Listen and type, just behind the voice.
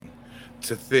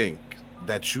to think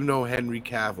that you know Henry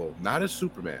Cavill, not as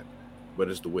Superman, but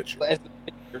as The Witcher.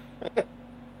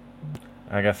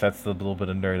 I guess that's a little bit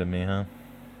of nerd of me, huh?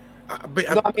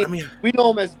 I mean, we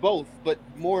know him as both, but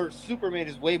Superman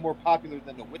is way more popular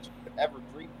than The Witcher could ever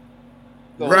dream.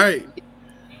 So, right.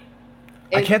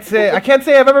 I can't say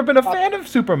I've ever been a fan of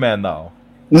Superman, though.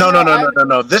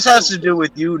 No. This has to do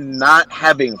with you not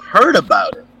having heard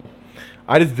about it.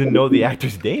 I just didn't know the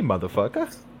actor's name,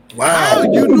 motherfucker. Wow,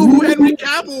 you knew who Henry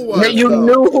Cavill was. Yeah, you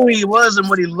knew who he was and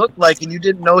what he looked like, and you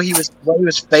didn't know what he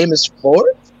was famous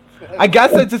for? I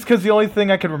guess that's just because the only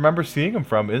thing I can remember seeing him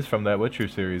from is from that Witcher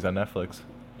series on Netflix.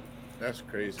 That's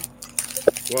crazy.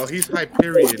 Well, he's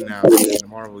Hyperion now in the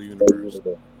Marvel Universe.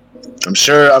 I'm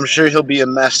sure he'll be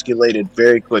emasculated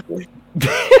very quickly.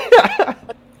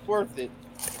 Worth it.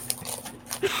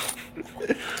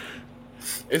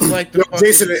 It's like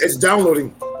Jason, it's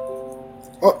downloading.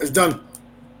 Oh, it's done.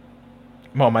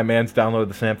 Well, my man's downloaded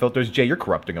the sand filters. Jay, you're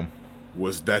corrupting him.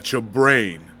 Was that your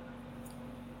brain?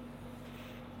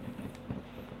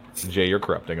 Jay, you're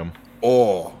corrupting him.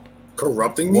 Or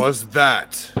corrupting me? Was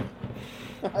that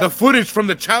the footage from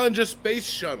the Challenger space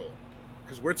shuttle?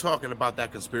 Because we're talking about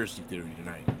that conspiracy theory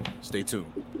tonight. Stay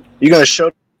tuned. You gonna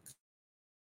show?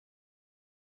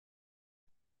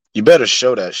 You better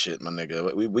show that shit, my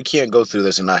nigga. We can't go through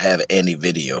this and not have any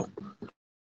video.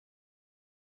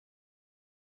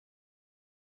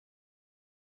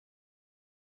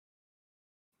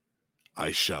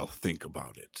 I shall think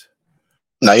about it.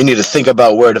 Now you need to think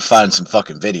about where to find some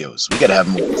fucking videos. We gotta have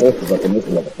more sources up in this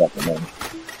motherfucker, man.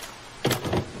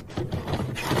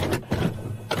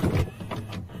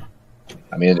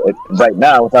 I mean, right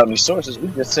now, without any sources, we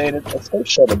just saying it. A space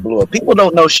shuttle blew up. People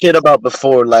don't know shit about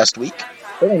before last week.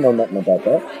 They don't know nothing about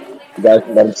that. You guys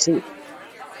can let them see it.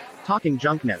 Talking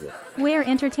Junk Network, where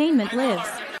entertainment lives.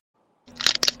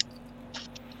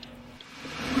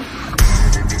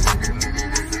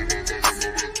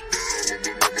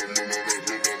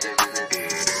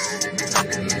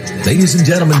 Ladies and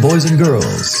gentlemen, boys and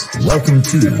girls, welcome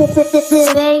to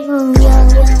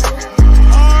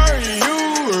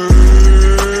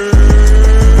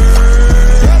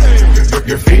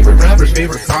your favorite rapper's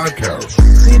favorite podcast.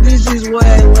 See, this is why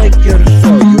I like your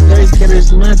show. You're very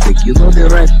charismatic. You know the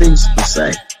right things to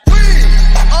say.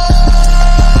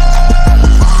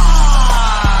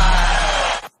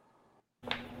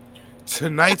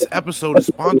 Tonight's episode is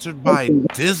sponsored by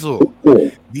Dizzle,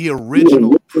 the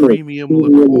original premium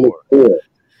liqueur.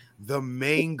 The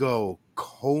mango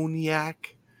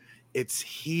cognac. It's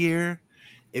here.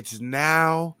 It's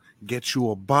now. Get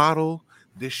you a bottle.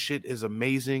 This shit is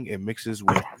amazing. It mixes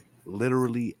with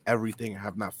literally everything. I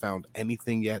have not found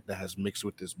anything yet that has mixed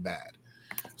with this bad.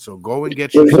 So go and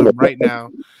get you some right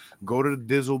now. Go to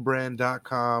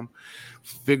dizzlebrand.com.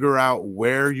 Figure out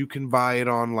where you can buy it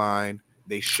online.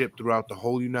 They ship throughout the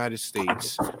whole United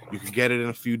States. You can get it in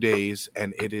a few days,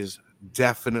 and it is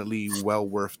definitely well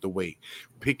worth the wait.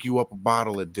 Pick you up a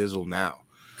bottle at Dizzle now.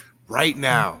 Right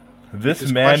now. This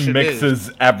man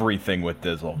mixes everything with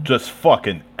Dizzle. Just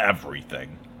fucking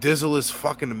everything. Dizzle is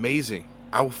fucking amazing.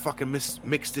 I will fucking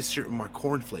mix this shit with my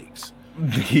cornflakes.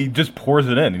 He just pours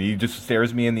it in, and he just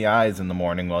stares me in the eyes in the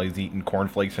morning while he's eating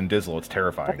cornflakes and Dizzle. It's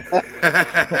terrifying.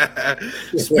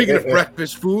 Speaking of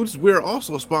breakfast foods, we're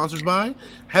also sponsored by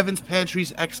Heaven's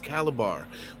Pantry's Excalibur.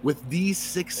 With these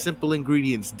 6 simple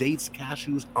ingredients, dates,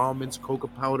 cashews, almonds, cocoa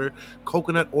powder,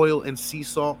 coconut oil, and sea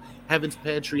salt, Heaven's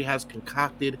Pantry has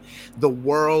concocted the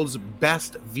world's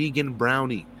best vegan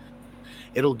brownie.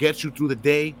 It'll get you through the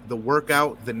day, the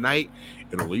workout, the night.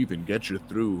 It'll even get you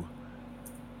through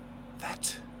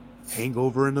that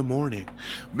hangover in the morning.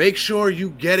 Make sure you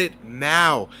get it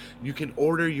now. You can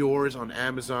order yours on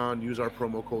Amazon. Use our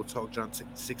promo code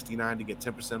TalkJohn69 to get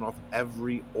 10% off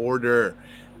every order.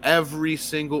 Every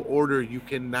single order. You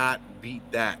cannot beat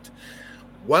that.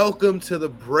 Welcome to the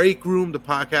Break Room, the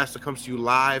podcast that comes to you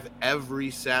live every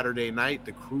Saturday night.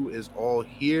 The crew is all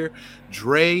here.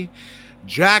 Dre,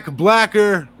 Jack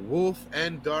Blacker, Wolf,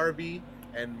 and Darby,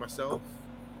 and myself,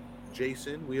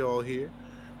 Jason. We all here.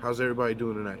 How's everybody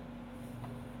doing tonight?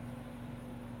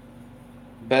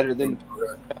 Better than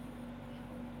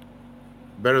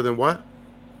what?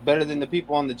 Better than the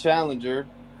people on the Challenger.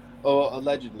 Oh,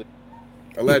 allegedly.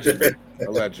 Allegedly.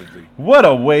 What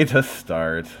a way to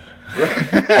start.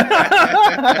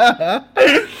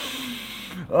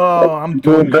 Oh, I'm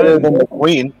doing better than the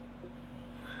Queen.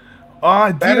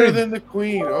 Oh, better than the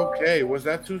Queen. Okay, was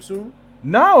that too soon?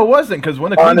 No, it wasn't, because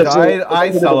when the Queen died, I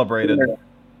celebrated.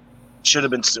 Should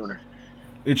have been sooner.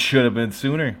 It should have been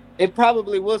sooner. It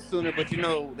probably was sooner, but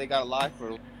they got a lie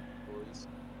for.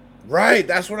 Right,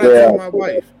 that's what I told my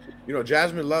wife. You know,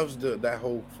 Jasmine loves that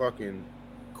whole fucking.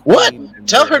 What? queen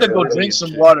Tell her to go and drink some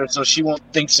shit. water so she won't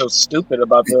think so stupid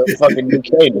about the fucking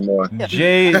UK anymore.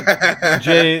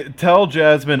 Jay, tell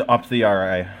Jasmine up the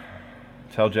RA.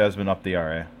 Tell Jasmine up the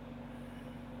RA.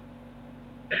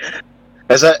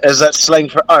 Is that slang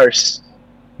for arse?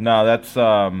 No, that's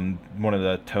one of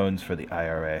the tones for the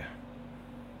IRA.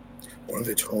 One of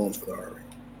the tones for the army.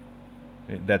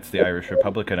 That's the Irish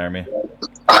Republican Army.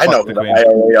 I know who the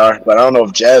IRA are, but I don't know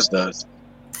if Jazz does.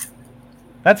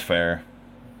 That's fair.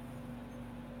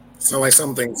 Sound like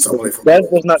somebody from Jazz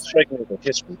does not strike me as a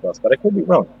history buff, but I could be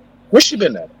wrong. Where's she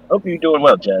been at? Hope you're doing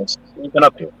well, Jazz. You've been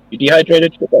up here. You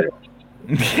dehydrated? Get better.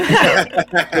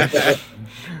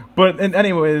 But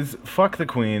anyways, fuck the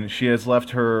Queen. She has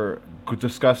left her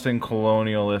disgusting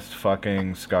colonialist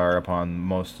fucking scar upon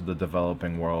most of the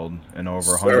developing world and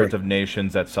over hundreds of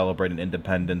nations that celebrated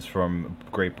independence from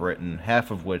Great Britain,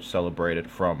 half of which celebrated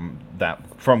from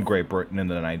Great Britain in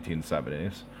the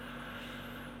 1970s.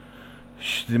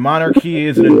 The monarchy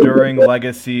is an enduring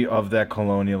legacy of that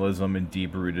colonialism and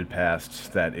deep-rooted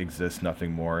past that exists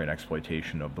nothing more in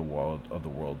exploitation of the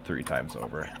world 3 times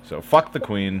over. So fuck the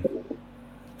Queen.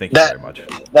 Thank you very much.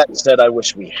 That said, I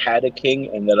wish we had a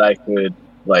king and that I could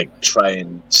try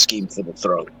and scheme for the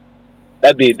throne.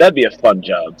 That'd be a fun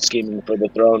job, scheming for the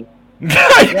throne.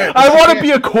 I want to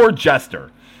be a court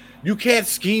jester. You can't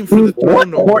scheme for the throne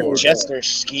no more. Court jester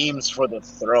schemes for the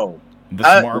throne.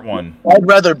 The smart one. I'd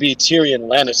rather be Tyrion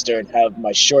Lannister and have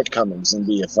my shortcomings than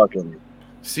be a fucking...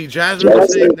 See, Jasmine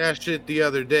was saying that shit the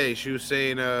other day. She was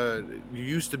saying you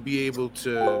used to be able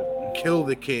to kill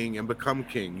the king and become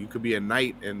king. You could be a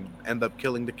knight and end up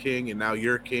killing the king, and now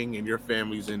you're king and your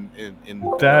family's in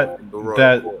the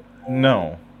royal court.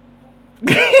 No.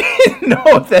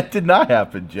 No, that did not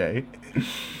happen, Jay.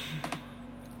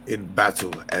 In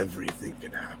battle, everything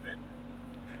can happen.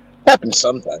 Happens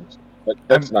sometimes, but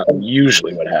that's not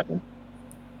usually what happens.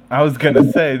 I was gonna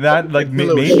say that,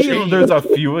 maybe there's a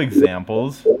few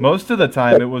examples. Most of the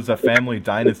time, it was a family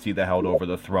dynasty that held over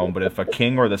the throne. But if a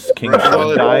king or the king's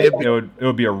son died, it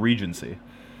would be a regency.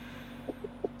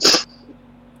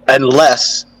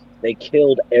 Unless they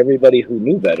killed everybody who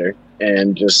knew better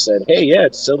and just said, "Hey, yeah,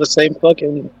 it's still the same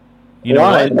fucking." You know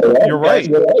what? You're right.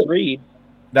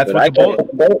 That's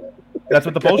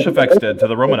what the Bolsheviks did to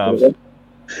the Romanovs.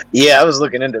 Yeah, I was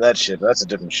looking into that shit, but that's a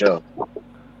different show.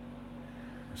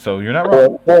 So you're not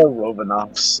wrong. Poor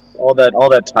Romanovs. All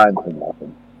that time for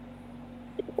nothing.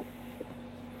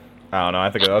 I don't know.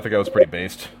 I think I was pretty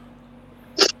based.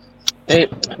 Hey,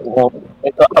 look,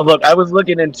 I was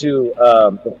looking into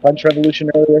the French Revolution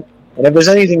earlier, and if there's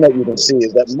anything that you can see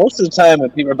is that most of the time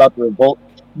when people are about to revolt,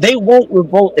 they won't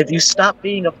revolt if you stop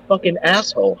being a fucking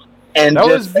asshole. And that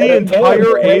was the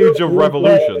entire age of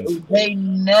revolutions. They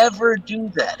never do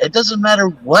that. It doesn't matter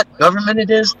what government it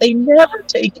is. They never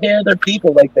take care of their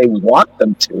people like they want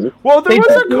them to. Well, there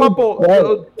was a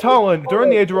couple, Talon, during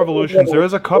the age of revolutions, there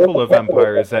was a couple of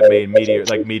empires that made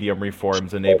medium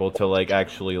reforms and able to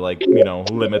actually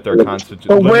limit their constitution.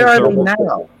 But where are they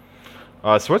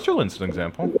now? Switzerland's an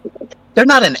example. They're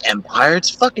not an empire. It's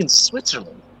fucking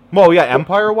Switzerland. Well, yeah,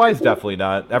 empire-wise, definitely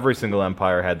not. Every single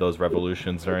empire had those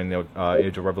revolutions during the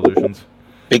Age of Revolutions.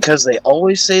 Because they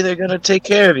always say they're going to take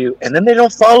care of you, and then they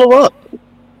don't follow up. You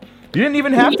didn't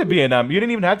even have to be an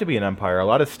empire. A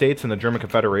lot of states in the German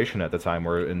Confederation at the time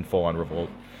were in full-on revolt.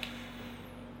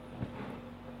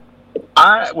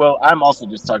 I'm also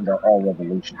just talking about all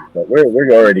revolutions, but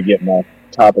we're already getting off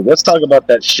topic. Let's talk about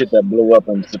that shit that blew up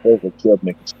and supposedly killed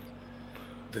niggas.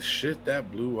 The shit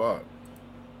that blew up.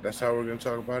 That's how we're gonna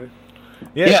talk about it.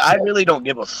 Yeah, I really don't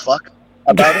give a fuck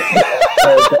about it.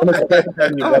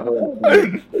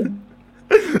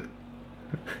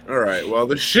 All right. Well,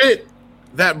 the shit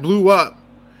that blew up,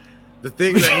 the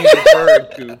thing that he's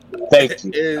referring to,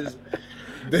 is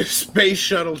the Space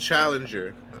Shuttle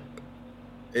Challenger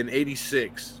in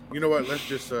 '86. You know what? Let's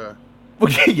just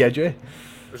Okay, yeah, Jay.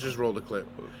 Let's just roll the clip.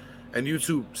 And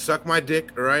YouTube, suck my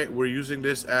dick. All right, we're using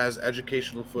this as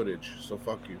educational footage, so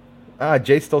fuck you.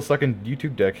 Jay's still sucking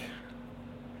YouTube dick.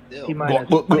 T-minus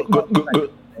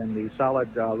and the solid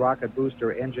rocket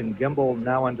booster engine gimbal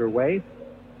now underway.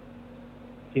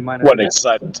 T-minus. What an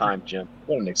exciting time, Jim.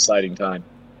 What an exciting time.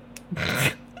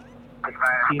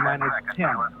 T-minus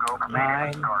 10,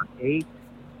 9, 8,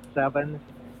 7,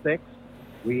 6.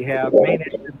 We have main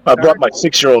engine. I brought my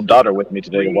 6-year-old daughter with me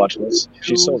today to watch this.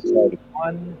 She's so excited.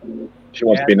 She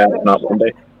wants to be an astronaut one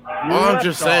day. All I'm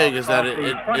just saying is that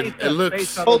it looks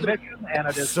so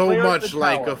much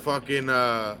like a fucking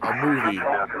a movie.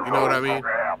 You know what I mean?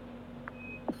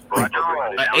 An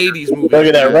 80s movie. Look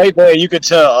at that right there. You could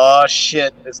tell. Oh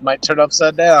shit! This might turn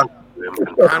upside down.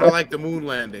 Kind of like the moon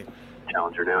landing.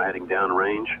 Challenger now heading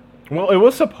downrange. Well, it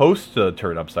was supposed to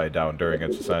turn upside down during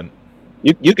its ascent.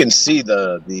 You can see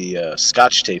the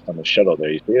Scotch tape on the shuttle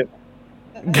there. You see it?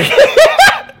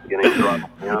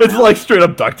 It's like straight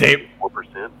up duct tape.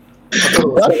 4%.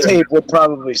 Duct tape would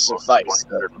probably suffice.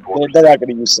 They're not going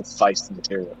to use suffice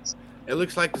materials. It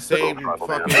looks like the same fucking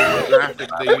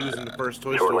graphics they use in the first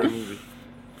Toy Story movie.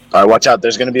 All right, watch out.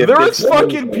 There's going to be a There's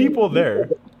fucking people there.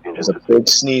 There's a big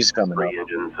sneeze coming up. 3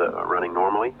 engines running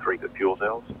normally. 3 good fuel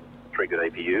cells. 3 good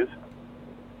APUs.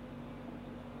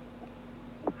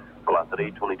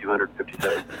 Velocity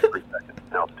 2,257 per second.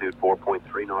 Altitude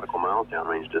 4.3 nautical miles.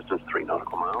 Downrange distance 3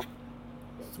 nautical miles.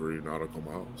 3 nautical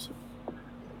miles.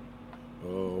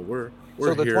 Oh, we're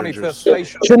so the here 25th space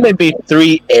shuttle. Shouldn't it be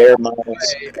 3 air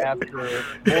miles? After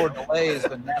more delays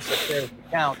than NASA cares to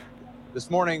count, this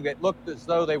morning it looked as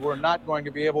though they were not going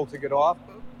to be able to get off.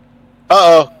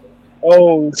 Uh-oh.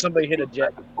 Oh, somebody hit a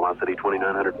jet. Velocity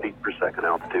 2,900 feet per second.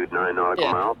 Altitude 9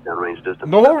 nautical miles. Downrange distance.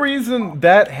 The whole reason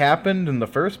that happened in the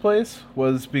first place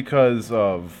was because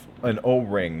of an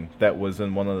O-ring that was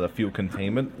in one of the fuel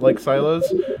containment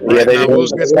silos. Yeah, we'll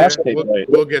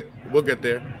get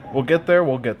there.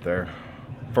 We'll get there.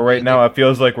 For right now, it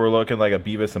feels like we're looking like a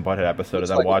Beavis and Butthead episode,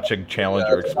 and I'm watching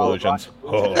Challenger explosions.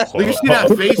 You see that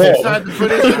face inside the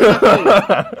footage?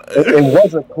 It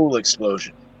was a cool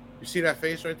explosion. You see that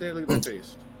face right there? Look at that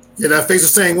face. Yeah, that face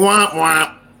is saying womp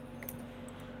womp.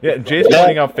 Yeah, Jay's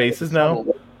pointing out faces now.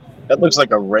 That looks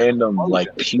like a random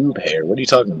pube hair. What are you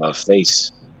talking about?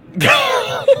 Face.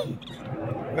 No.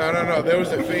 There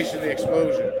was a face in the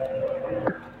explosion.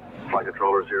 Flight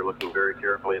controllers here looking very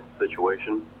carefully at the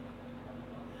situation.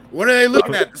 What are they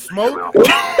looking at? The smoke?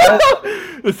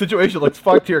 The situation looks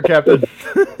fucked here, Captain.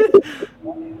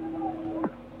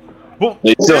 Well,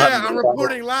 yeah, I'm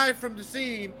reporting live from the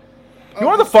scene. You know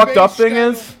what the fucked up thing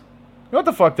is? You know what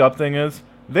the fucked up thing is?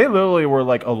 They literally were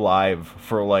alive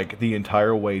for the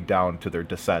entire way down to their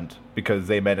descent because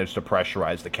they managed to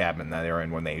pressurize the cabin that they were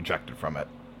in when they ejected from it.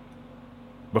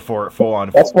 Before it full on.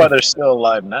 That's why they're still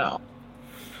alive now.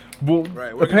 Well,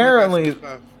 right, apparently.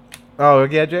 Oh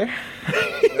yeah, Jay.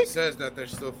 It says that they're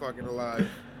still fucking alive.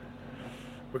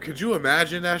 But could you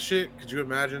imagine that shit? Could you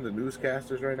imagine the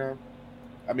newscasters right now?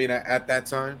 I mean, at that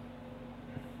time.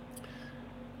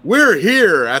 We're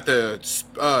here at the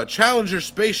Challenger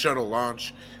Space Shuttle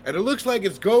launch, and it looks like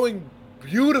it's going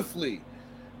beautifully.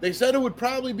 They said it would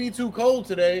probably be too cold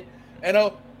today, and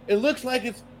it looks like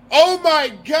it's... Oh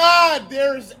my God!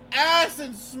 There's ass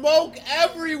and smoke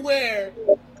everywhere!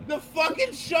 The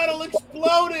fucking shuttle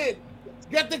exploded!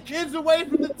 Get the kids away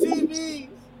from the TVs!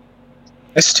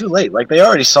 It's too late. They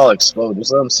already saw it explode.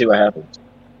 Just let them see what happens.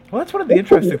 Well, that's one of the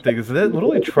interesting things, is that it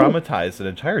literally traumatized an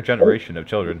entire generation of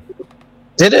children.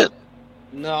 Did it?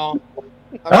 No.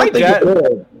 My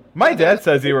dad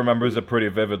says he remembers it pretty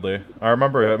vividly. I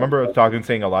remember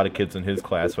seeing a lot of kids in his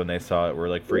class when they saw it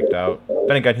were freaked out.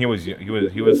 Then again, he was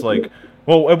like,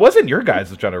 well, it wasn't your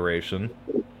guys' generation.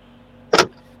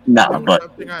 No, but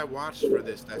something I watched for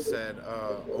this that said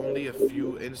only a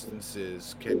few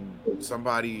instances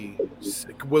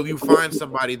will you find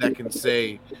somebody that can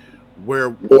say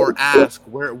or ask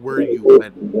where were you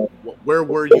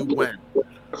when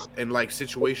in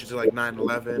situations like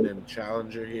 9/11 and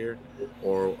Challenger here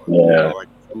or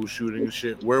school shooting and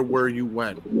shit. Where were you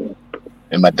when?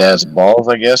 In my dad's balls,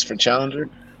 I guess, for Challenger.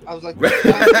 I was like,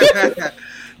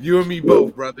 you and me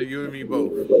both, brother. You and me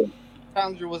both.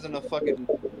 Challenger wasn't a fucking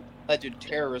alleged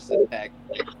terrorist attack.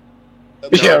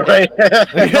 Yeah, right.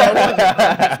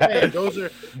 Those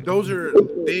are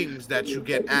things that you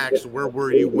get asked. Where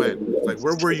were you when?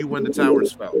 Where were you when the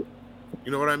towers fell?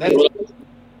 You know what I mean?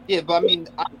 Yeah, but I mean,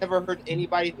 I've never heard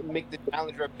anybody make the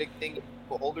Challenger a big thing.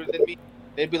 People older than me,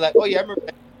 they'd be like, "Oh yeah, I remember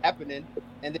that happening,"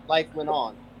 and then life went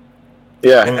on.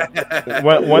 Yeah.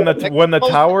 when the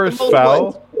towers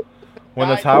fell,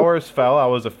 the towers fell, I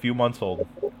was a few months old.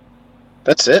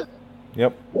 That's it.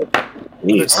 Yep.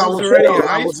 The towers fell.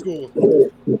 High school.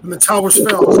 When the towers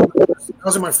fell, I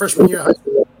was in my freshman year of high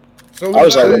school. So I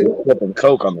was already flipping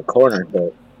coke on the corner,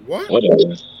 but what?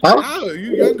 Whatever. Huh? Oh,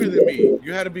 you younger than me.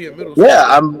 You had to be in middle school. Yeah,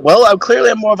 I'm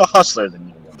clearly more of a hustler than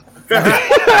you.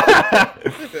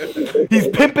 He's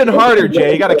pimping harder,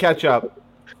 Jay. You gotta catch up.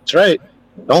 That's right.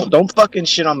 Don't fucking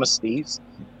shit on my steves.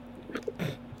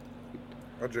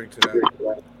 I'll drink to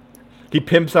that. He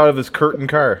pimps out of his curtain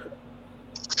car.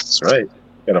 That's right.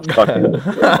 Got a fucking. You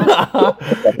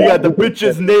got the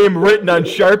bitch's name written on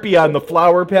Sharpie on the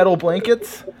flower petal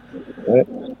blankets.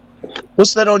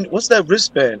 What's that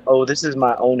wristband? Oh, this is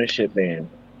my ownership band.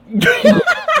 That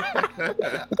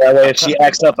way, if she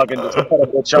acts up, I can just cut a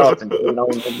bitch off and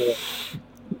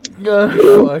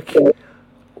Fuck.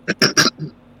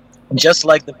 Just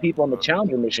like the people on the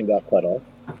Challenger mission got cut off.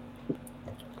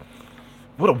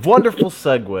 What a wonderful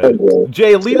segue.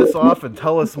 Jay, lead us off and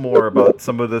tell us more about this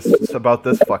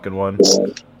fucking one.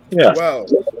 Yeah. Well,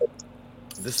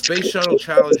 the Space Shuttle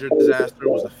Challenger disaster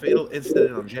was a fatal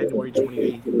incident on January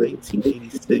 28,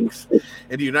 1986,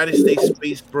 in the United States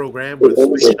space program where the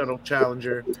Space Shuttle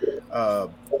Challenger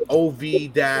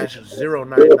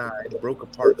OV-099 broke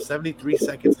apart 73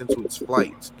 seconds into its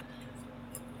flight,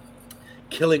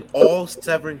 killing all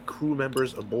 7 crew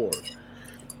members aboard.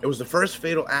 It was the first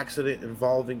fatal accident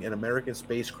involving an American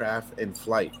spacecraft in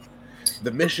flight.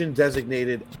 The mission,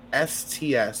 designated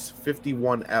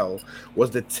STS-51L,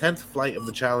 was the 10th flight of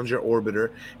the Challenger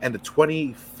orbiter and the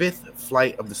 25th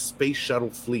flight of the Space Shuttle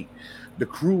fleet. The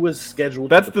crew was scheduled.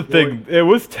 That's the thing. It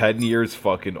was 10 years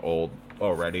fucking old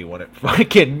already when it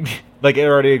fucking it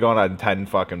already gone on 10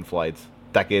 fucking flights.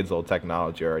 Decades old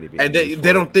technology already. And they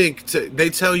don't think they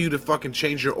tell you to fucking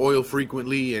change your oil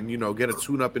frequently and get a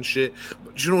tune up and shit,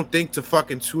 but you don't think to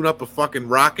fucking tune up a fucking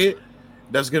rocket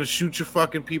that's gonna shoot your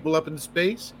fucking people up into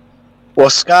space. Well,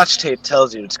 Scotch tape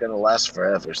tells you it's gonna last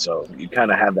forever, so you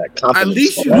kind of have that confidence. At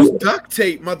least you use duct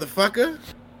tape, motherfucker.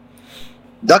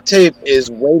 Duct tape is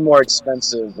way more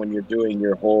expensive when you're doing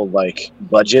your whole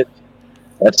budget.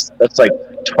 That's like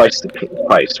twice the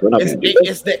price. We're not gonna do that.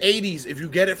 It's the 80s. If you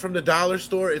get it from the dollar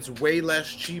store, it's way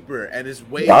less cheaper and it's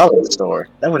way dollar store.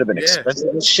 That would have been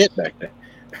expensive as shit back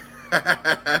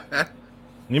then.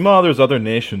 Meanwhile, there's other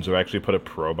nations who actually put a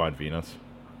probe on Venus.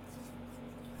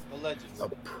 A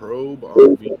probe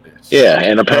on Venus. Yeah,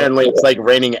 and apparently it's like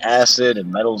raining acid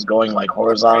and metals going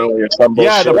horizontally or some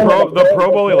bullshit. Yeah, the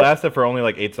probe only lasted for only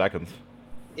 8 seconds.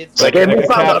 It's like, and we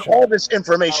found out all this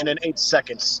information in 8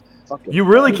 seconds. You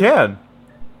really can.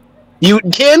 You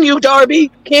Darby?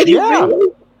 Can you? Yeah.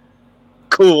 Really?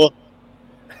 Cool.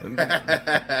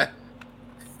 That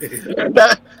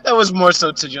was more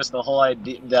so to just the whole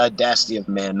idea, the audacity of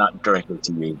man, not directly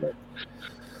to me. But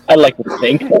I like to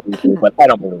think that we do, but I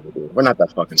don't believe we do. We're not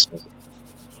that fucking stupid.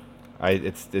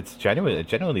 It's genuine. It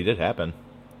genuinely did happen.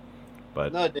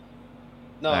 But no, it didn't.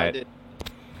 No, it didn't.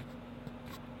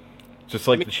 Just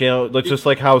like the channel, just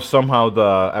like how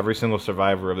somehow every single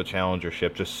survivor of the Challenger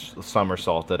ship just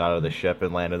somersaulted out of the ship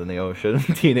and landed in the ocean,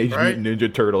 Teenage Mutant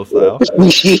Ninja Turtle style.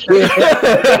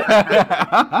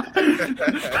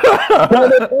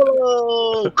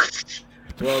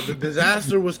 Well, the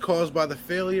disaster was caused by the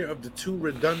failure of the 2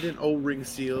 redundant O-ring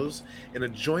seals in a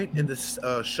joint in the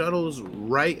shuttle's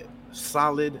right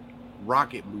solid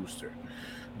rocket booster.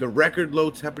 The record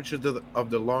low temperatures of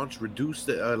the launch reduced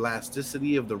the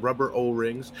elasticity of the rubber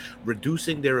O-rings,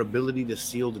 reducing their ability to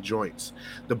seal the joints.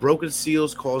 The broken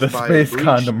seals caused by the space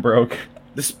condom broke.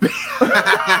 The space.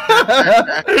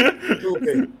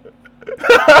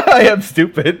 I am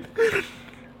stupid.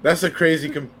 That's a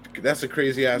crazy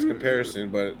ass comparison,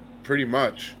 but pretty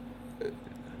much.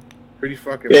 Pretty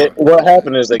fucking much. What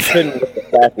happened is they couldn't get the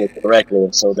factory correctly,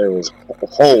 and so there was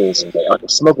holes, and the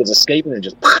smoke was escaping and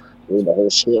just doing the whole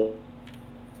shit.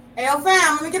 Hey, yo,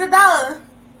 fam, let me get $1.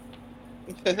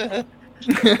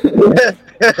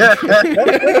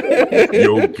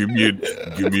 Yo, give me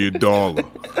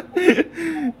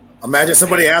 $1. Imagine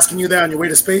somebody asking you that on your way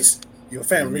to space. Yo,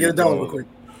 fam, let me get $1 real quick.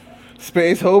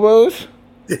 Space hobos?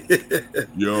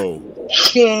 Yo.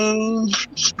 Change.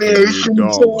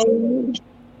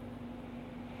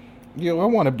 Yo, I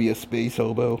want to be a space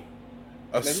hobo.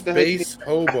 A space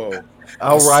hobo.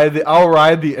 I'll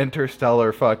ride the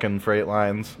interstellar fucking freight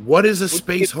lines. What is a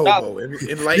space hobo?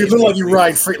 You look like you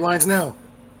ride freight lines now.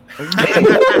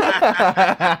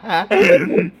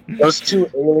 Those 2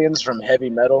 aliens from Heavy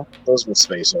Metal, those were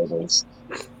space hobos.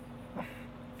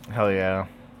 Hell yeah.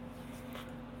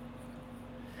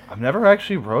 I've never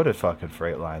actually rode a fucking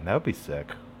freight line. That would be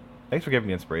sick. Thanks for giving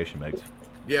me inspiration, Megs.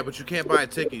 Yeah, but you can't buy a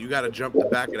ticket. You gotta jump the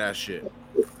back of that shit.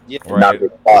 Yeah. Right.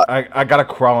 I gotta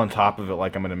crawl on top of it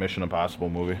like I'm in a Mission Impossible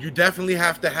movie. You definitely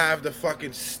have to have the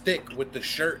fucking stick with the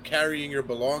shirt carrying your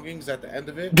belongings at the end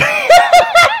of it.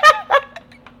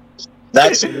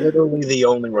 That's literally the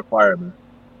only requirement.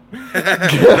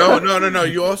 No.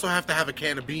 You also have to have a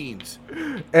can of beans.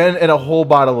 And a whole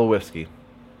bottle of whiskey.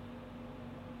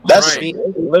 That's right.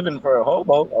 Living for a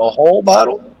hobo. A whole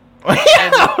bottle?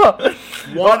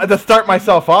 To start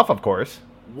myself off, of course.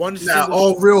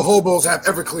 All real hobos have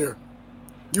Everclear.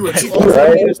 You a cheap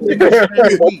right? You're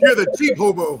the cheap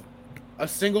hobo. A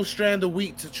single strand of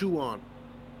wheat to chew on.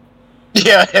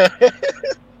 Yeah.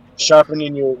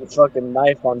 Sharpening your fucking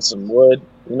knife on some wood.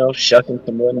 Shucking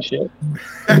some wood and shit.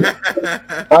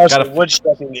 Honestly, wood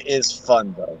shucking is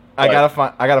fun though. I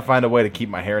gotta find a way to keep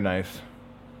my hair nice.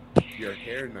 your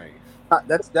hair knife.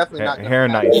 That's definitely not Hair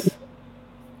nice.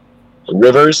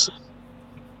 Rivers.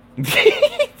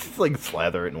 It's like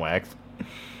slather it in wax.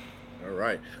 All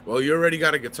right. Well, you already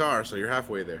got a guitar, so you're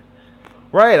halfway there.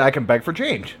 Right, I can beg for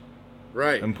change.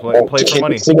 Right. And play for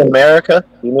money. Sing America.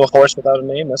 You know, Horse Without a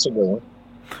Name. That's a good one.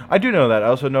 I do know that. I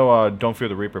also know "Don't Fear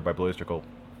the Reaper" by Blue Oyster Cult.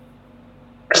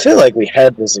 I feel like we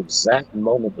had this exact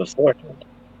moment beforehand.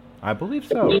 I believe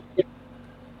so.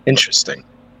 Interesting.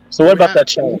 So what about that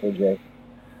challenge, Jay?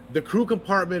 The crew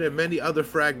compartment and many other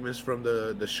fragments from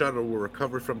the shuttle were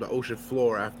recovered from the ocean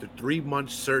floor after 3-month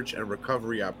search and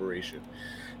recovery operation.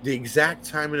 The exact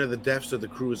timing of the deaths of the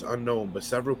crew is unknown, but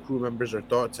several crew members are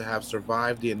thought to have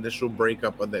survived the initial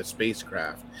breakup of the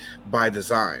spacecraft by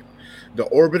design. The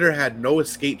orbiter had no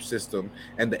escape system,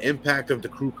 and the impact of the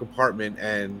crew compartment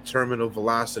and terminal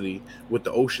velocity with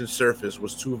the ocean surface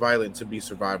was too violent to be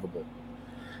survivable.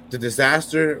 The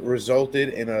disaster resulted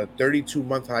in a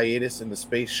 32-month hiatus in the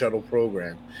space shuttle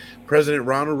program. President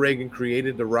Ronald Reagan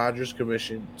created the Rogers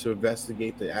Commission to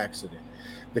investigate the accident.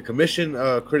 The commission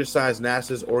criticized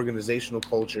NASA's organizational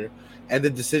culture and the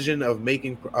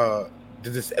decision-making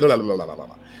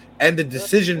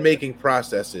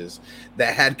processes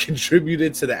that had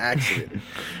contributed to the accident.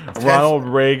 Ronald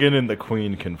Reagan and the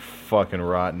Queen can fucking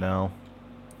rot now.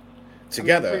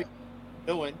 Together.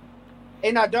 Doing.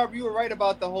 Hey, now, Darby, you were right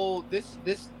about the whole this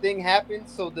thing happened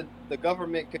so that the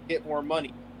government could get more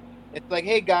money. It's like,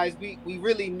 hey guys, we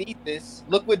really need this.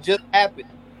 Look what just happened.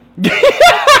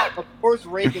 Of course,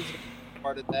 Reagan's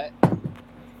part of that.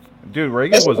 Dude,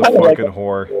 Reagan was a fucking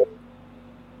whore.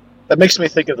 That makes me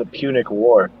think of the Punic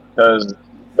War, because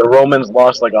the Romans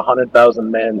lost like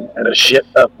 100,000 men and a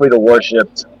fleet of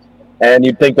warships, and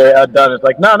you'd think they're outdone. It's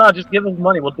like, no, just give us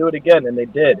money, we'll do it again, and they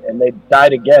did, and they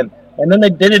died again, and then they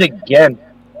did it again.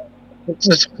 It's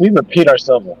just, we repeat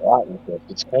ourselves a lot with this.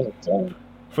 It's kind of fun.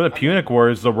 For the Punic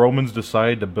Wars, the Romans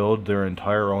decided to build their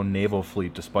entire own naval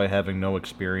fleet despite having no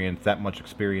experience, that much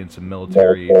experience in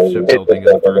military shipbuilding in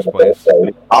the first place.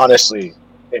 Honestly,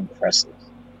 impressive.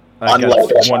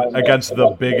 Against the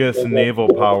biggest naval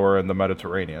power in the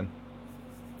Mediterranean.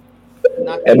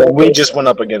 And then we just went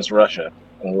up against Russia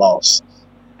and lost.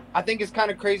 I think it's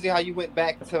kind of crazy how you went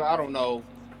back to, I don't know,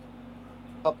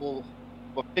 a couple,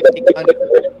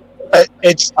 1,500.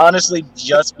 It's honestly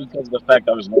just because of the fact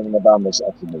I was learning about this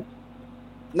afternoon.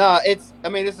 Nah, it's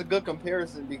a good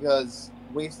comparison because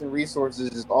wasting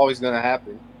resources is always going to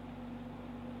happen.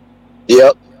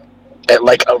 Yep. At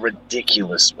like a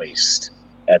ridiculous waste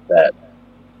at that.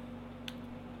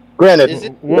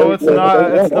 Granted, well, it's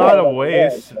not a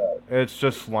waste. It's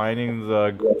just lining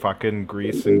the fucking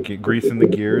greasing the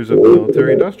gears of the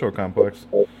military-industrial complex.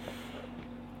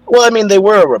 Well, I mean, they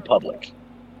were a republic.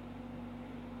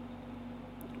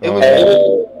 I don't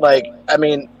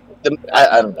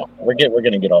know. We're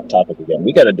gonna get off topic again.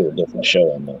 We got to do a different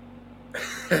show on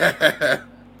that.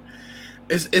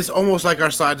 It's almost like our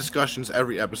side discussions.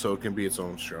 Every episode can be its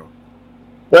own show.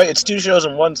 Right, it's 2 shows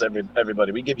in one.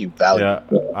 Everybody, we give you value. Yeah,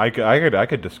 I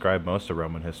could describe most of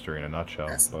Roman history in a nutshell.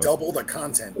 That's double the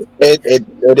content.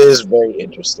 It is very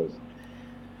interesting.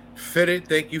 Fitted,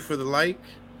 thank you for the like.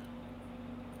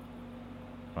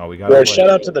 Oh, we got. Shout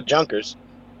out to the Junkers.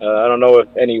 I don't know if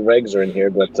any regs are in here,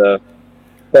 but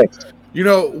thanks. You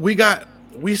know, we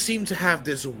seem to have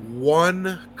this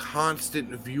one constant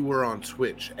viewer on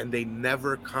Twitch, and they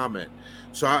never comment.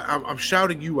 So I'm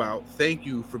shouting you out. Thank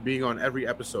you for being on every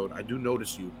episode. I do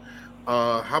notice you.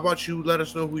 How about you let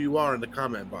us know who you are in the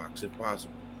comment box, if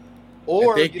possible.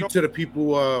 Or and thank you to the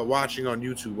people watching on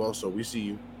YouTube also. We see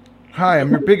you. Hi, I'm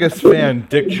your biggest fan,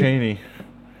 Dick Cheney.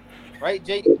 Right,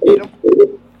 Jay?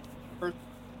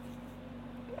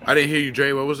 I didn't hear you,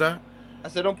 Jay. What was that? I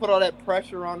said, don't put all that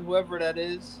pressure on whoever that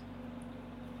is.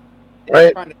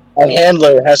 Right. A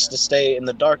handler has to stay in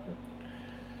the darkness.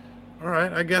 All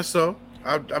right, I guess so.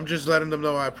 I'm just letting them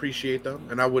know I appreciate them,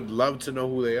 and I would love to know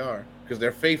who they are because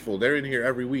they're faithful. They're in here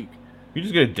every week. You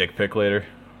just get a dick pic later.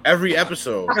 Every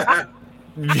episode. That'd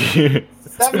be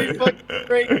fucking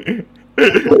great.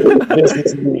 This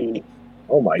is me.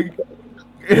 Oh my god.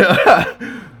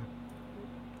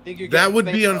 That would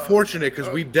be unfortunate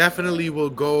because we definitely will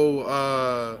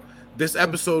go. This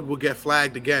episode will get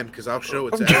flagged again because I'll show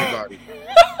it to everybody.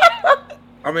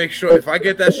 I'll make sure if I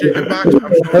get that shit in box,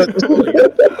 I'm showing it to all of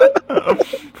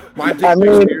you. My dick pics are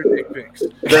your dick pics.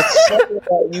 The second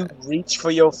that you reach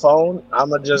for your phone, I'm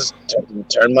gonna just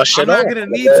turn my shit on. I'm off. not gonna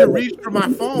need to reach for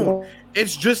my phone.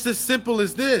 It's just as simple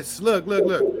as this. Look.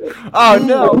 Oh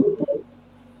no!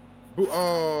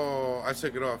 Oh, I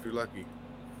took it off. You're lucky.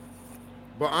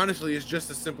 But honestly, it's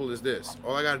just as simple as this.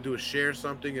 All I gotta do is share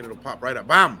something, and it'll pop right up.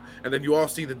 Bam! And then you all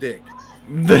see the dick.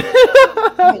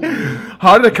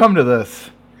 How did it come to this?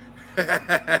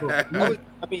 I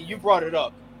mean, you brought it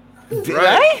up. Did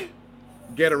I?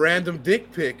 Get a random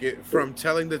dick pic from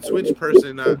telling the Twitch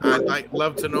person I'd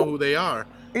love to know who they are.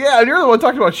 Yeah, you're the one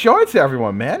talking about showing it to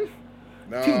everyone, man.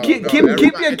 Keep your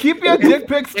dick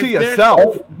pics to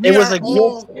yourself. It was a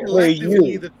gift for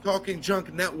you. The Talking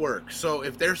Junk Network. So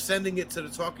if they're sending it to the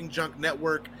Talking Junk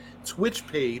Network Twitch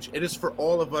page, it is for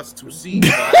all of us to see.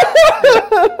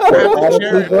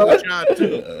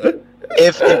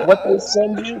 If what they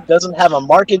send you doesn't have a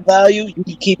market value, you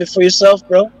can keep it for yourself,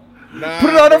 bro. Put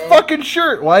it on a fucking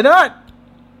shirt. Why not?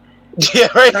 Yeah,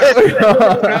 right.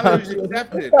 Challenge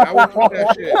accepted. I would put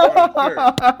that shit on a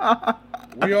shirt.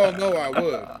 We all know I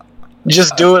would.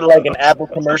 Just do it like an Apple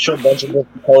commercial, bunch of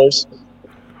different colors.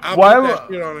 I'll put that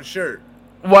shit on a shirt.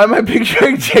 Why am I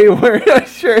picturing Jay wearing a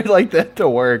shirt like that to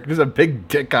work? There's a big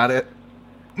dick on it.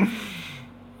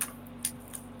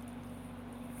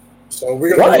 So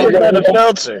we're gonna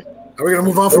Are we gonna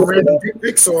move on from random dick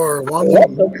pics or one?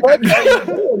 What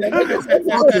the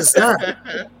fuck is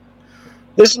that?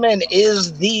 This man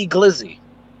is the Glizzy.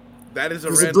 That is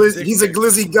He's a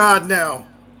Glizzy god now.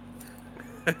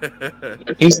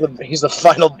 He's the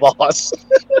final boss.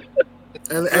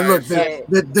 And look,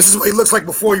 this is what he looks like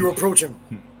before you approach him.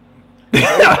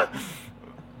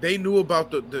 They knew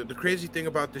about the crazy thing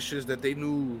about this shit is that they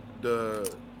knew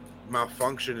the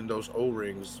malfunction in those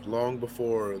O-rings long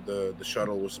before the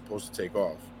shuttle was supposed to take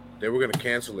off. They were gonna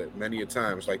cancel it many a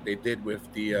times, like they did with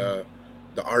the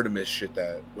Artemis shit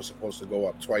that was supposed to go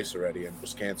up twice already and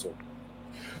was canceled.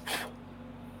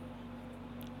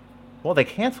 Well, they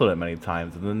canceled it many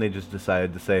times, and then they just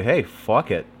decided to say, "Hey, fuck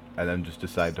it," and then just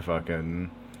decide to fucking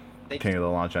continue the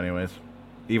launch anyways,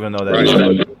 even though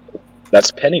that's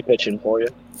penny pitching for you.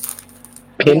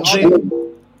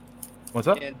 What's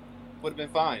up? It would have been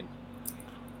fine.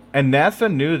 And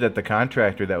NASA knew that the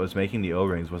contractor that was making the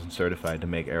O-rings wasn't certified to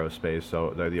make aerospace,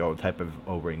 so they're the old type of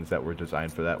O-rings that were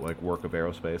designed for that like work of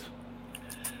aerospace.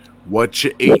 What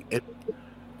you ate?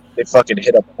 They fucking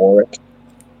hit up Oric.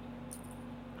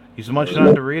 He's munching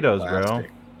on Doritos, bro.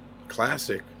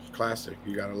 Classic.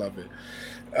 You gotta love it.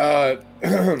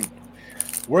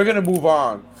 We're gonna move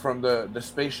on from the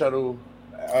space shuttle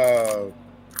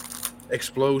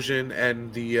explosion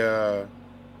and the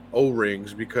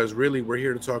O-rings because really we're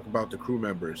here to talk about the crew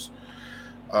members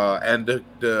and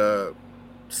the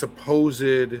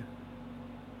supposed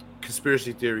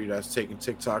conspiracy theory that's taking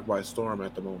TikTok by storm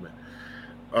at the moment.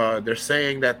 They're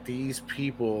saying that these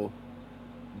people,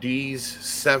 these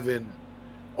 7,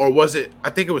 or was it? I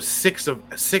think it was 6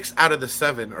 out of the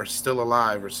 7 are still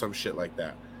alive or some shit like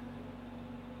that.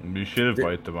 You should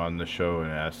invite them on the show and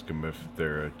ask them if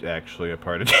they're actually a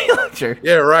part of Taylor.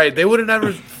 Yeah, right. They would have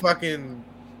never fucking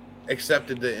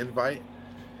accepted the invite.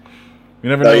 You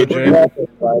never know, Jay. You have to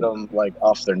invite them like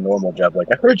off their normal job. Like,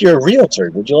 I heard you're a realtor.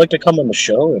 Would you like to come on the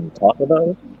show and talk about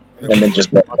it? And then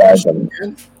just invite them.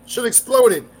 Shit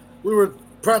exploded. We were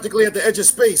practically at the edge of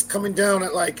space, coming down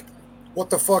at like,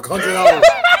 what the fuck, $100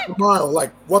 a mile.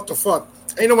 Like, what the fuck?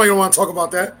 Ain't nobody gonna want to talk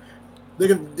about that. You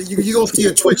gonna see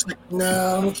a Twitch like, nah, I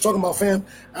don't know what you're talking about, fam.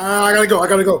 I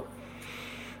gotta go.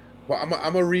 Well, I'm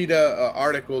gonna read a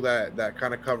article that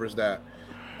kind of covers that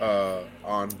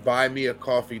on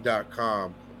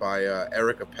buymeacoffee.com by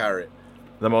Erica Parrott.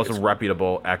 The most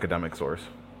reputable academic source.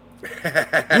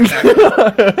 I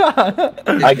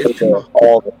go there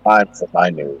all the time for my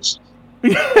news.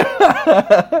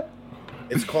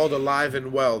 It's called Alive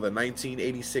and Well, the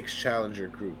 1986 Challenger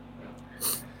crew.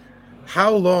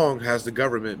 How long has the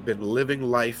government been living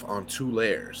life on 2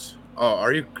 layers? Oh,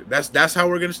 are you? That's how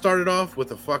we're gonna start it off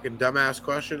with a fucking dumbass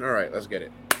question. All right, let's get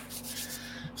it.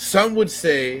 Some would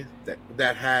say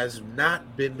that has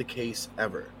not been the case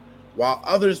ever, while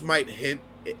others might hint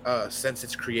since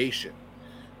its creation.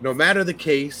 No matter the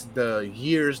case, the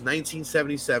years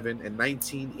 1977 and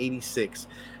 1986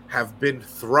 have been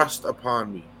thrust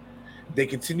upon me. They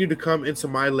continue to come into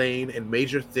my lane, and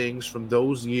major things from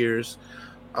those years.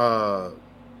 Did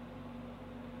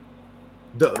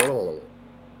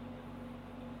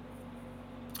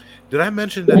I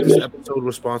mention that this episode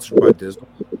was sponsored by Dizzle?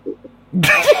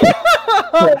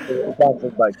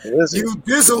 You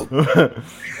Dizzle.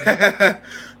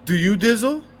 Do you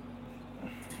Dizzle?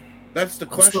 That's the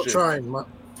question. I'm still trying. I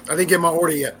didn't get my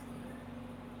order yet.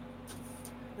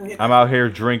 I'm out here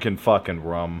drinking fucking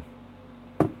rum.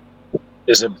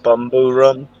 Is it bamboo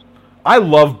rum? I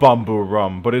love bamboo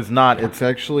rum, but it's not. It's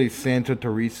actually Santa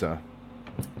Teresa.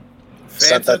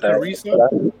 Santa Teresa?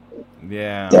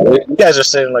 Yeah. You guys are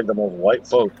saying like the most white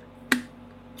folk.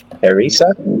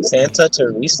 Teresa? Santa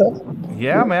Teresa?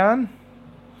 Yeah, man.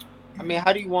 I mean,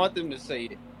 how do you want them to say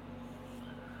it?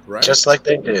 Right. Just like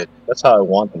they did. That's how I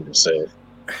want them to say it.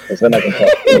 'Cause then I can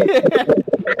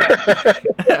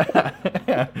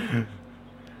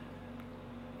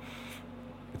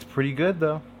It's pretty good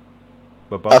though.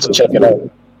 But I'll have to check it out.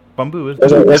 Bamboo is.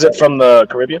 Is it from the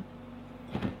Caribbean?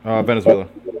 Venezuela.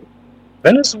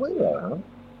 Venezuela, huh?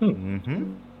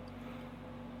 Mm-hmm.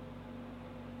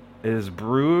 It is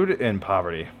brewed in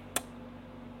poverty.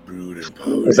 Brewed in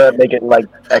poverty. Does that make it like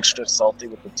extra salty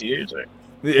with the tears? Or?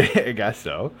 Yeah, I guess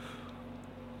so.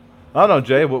 I don't know,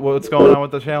 Jay. What's going on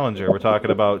with the Challenger? We're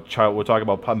talking about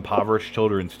impoverished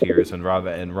children's tears and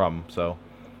rum. So.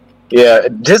 Yeah,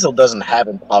 Dizzle doesn't have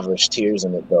impoverished tears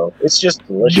in it though. It's just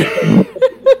delicious.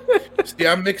 See,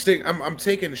 I'm mixing. I'm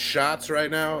taking shots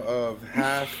right now of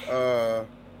half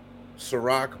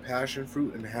Ciroc passion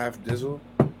fruit and half Dizzle.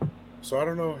 So I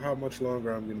don't know how much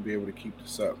longer I'm going to be able to keep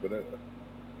this up, but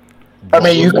I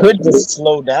mean, you could just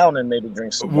slow down and maybe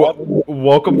drink some water.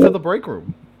 Welcome to the break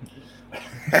room.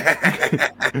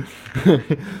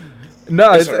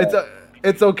 No,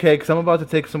 it's okay because I'm about to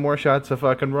take some more shots of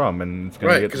fucking rum, and it's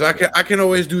gonna right because I can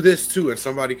always do this too, and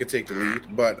somebody can take the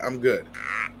lead, but I'm good.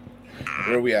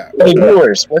 Where are we at? Hey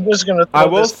viewers, we're just gonna. I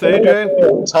will say, Jay,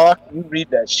 talk. You read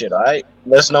that shit, all right?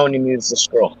 Let us know when you need us to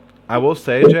scroll. I will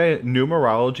say, Jay,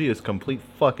 numerology is complete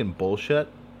fucking bullshit.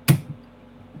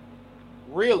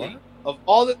 Really? Of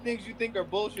all the things you think are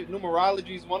bullshit,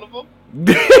 numerology is one of them?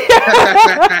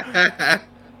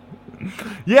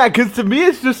 Yeah, because to me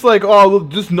it's just like, oh,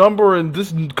 this number and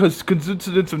this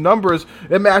coincidence of numbers,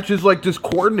 it matches like this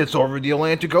coordinates over the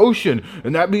Atlantic Ocean,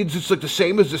 and that means it's like the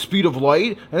same as the speed of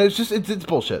light, and it's just it's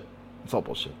bullshit. It's all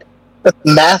bullshit.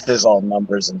 Math is all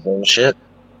numbers and bullshit.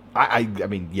 I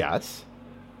mean, yes.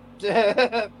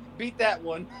 Beat that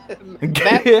one.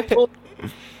 Math,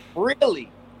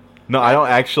 really? No, I don't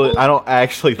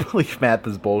actually believe math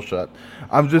is bullshit.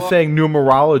 I'm just saying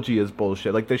numerology is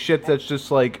bullshit. Like the shit that's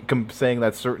just like saying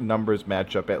that certain numbers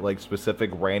match up at like specific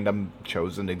random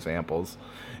chosen examples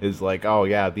is like, oh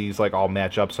yeah, these like all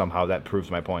match up somehow. That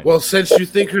proves my point. Well, since you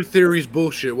think her theory's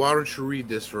bullshit, why don't you read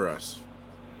this for us?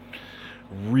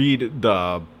 Read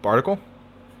the article?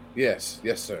 Yes,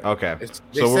 sir. Okay.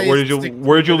 So where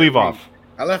did you leave off?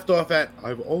 I left off at,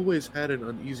 I've always had an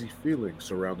uneasy feeling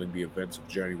surrounding the events of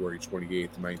January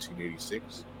 28th,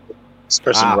 1986. This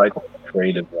person writes a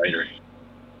creative writer.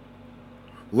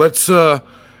 Let's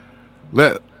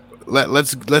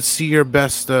see your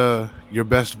best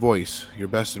voice, your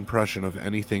best impression of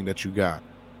anything that you got.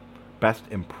 Best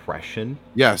impression?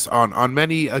 Yes, on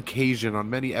many occasion,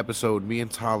 on many episode, me and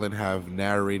Talon have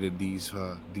narrated these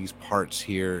parts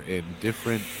here in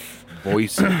different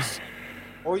voices.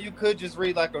 Or you could just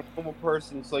read like a normal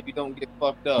person so you don't get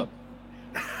fucked up.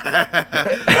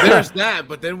 There's that,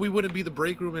 but then we wouldn't be the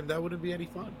break room and that wouldn't be any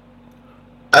fun.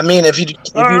 I mean, if you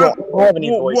don't have any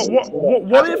voices.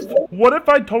 What if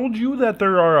I told you that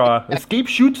there are escape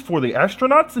chutes for the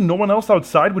astronauts and no one else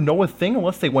outside would know a thing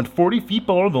unless they went 40 feet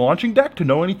below the launching deck to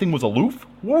know anything was aloof?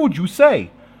 What would you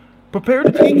say? Prepare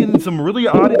to take in some really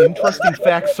odd and interesting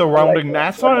facts surrounding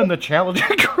NASA and the Challenger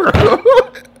crew.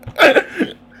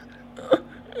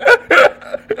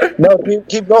 No,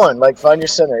 keep going. Like, find your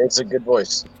center. It's a good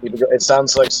voice. It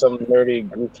sounds like some nerdy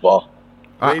goofball.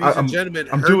 Ladies and gentlemen,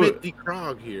 Hermit the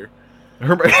Krog here.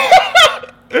 Hermit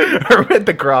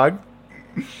the Krog.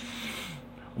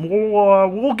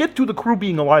 We'll get to the crew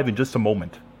being alive in just a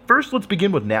moment. First, let's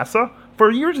begin with NASA.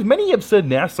 For years, many have said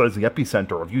NASA is the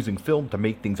epicenter of using film to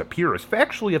make things appear as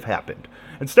factually have happened.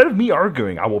 Instead of me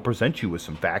arguing, I will present you with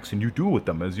some facts and you do with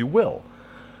them as you will.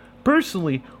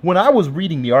 Personally, when I was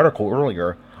reading the article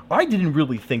earlier, I didn't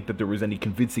really think that there was any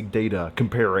convincing data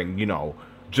comparing,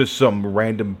 just some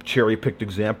random cherry-picked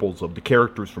examples of the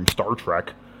characters from Star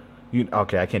Trek.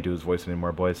 Okay, I can't do his voice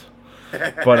anymore, boys.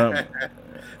 But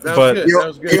That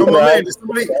was good. Yo, my man, did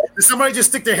somebody just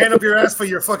stick their hand up your ass for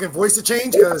your fucking voice to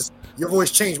change? Because your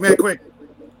voice changed, man, quick.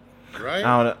 Right?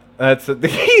 I don't know. That's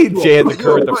Jay had the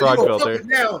Kermit the Frog filter.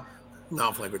 No,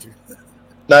 I'm playing with you.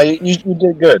 No, you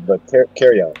did good, but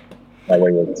carry on. That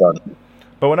way it's done.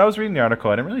 But when I was reading the article,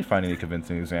 I didn't really find any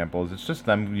convincing examples. It's just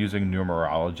them using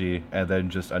numerology and then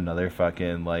just another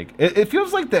fucking, like... It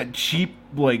feels like that cheap,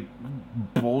 like,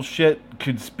 bullshit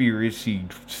conspiracy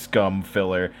scum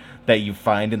filler that you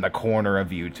find in the corner of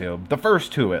YouTube. The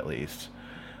first two, at least.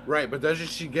 Right, but doesn't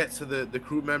she get to the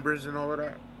crew members and all of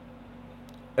that?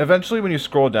 Eventually, when you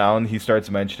scroll down, he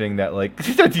starts mentioning that, like...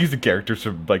 He starts using characters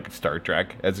from, like, Star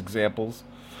Trek as examples.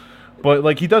 But,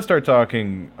 like, he does start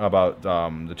talking about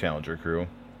the Challenger crew.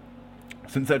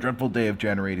 Since that dreadful day of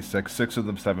January 86, 6 of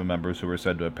the 7 members who were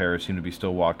said to have perished seem to be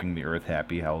still walking the earth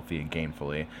happy, healthy, and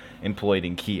gainfully, employed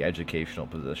in key educational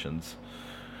positions.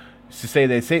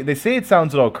 They say it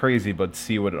sounds all crazy, but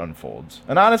see what it unfolds.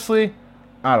 And honestly,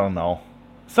 I don't know.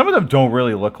 Some of them don't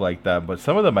really look like that, but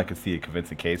some of them I could see a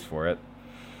convincing case for it.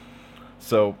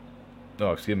 So,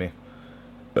 oh, excuse me.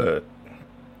 That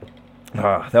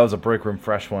was a break room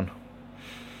fresh one.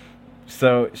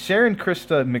 So, Sharon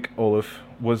Krista McAuliffe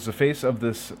was the face of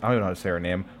this, I don't know how to say her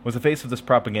name, was the face of this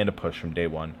propaganda push from day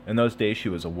one. In those days, she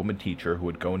was a woman teacher who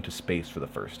would go into space for the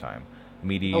first time. The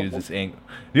media used this angle.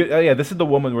 Yeah, this is the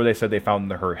woman where they said they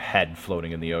found her head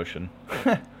floating in the ocean.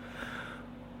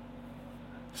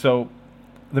 So,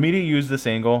 the media used this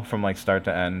angle from, like, start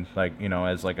to end, like, you know,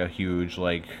 as, like, a huge,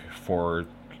 like, for,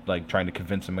 like, trying to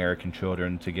convince American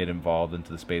children to get involved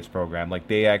into the space program. Like,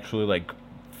 they actually, like,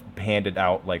 handed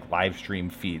out, like, live stream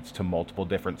feeds to multiple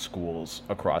different schools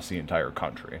across the entire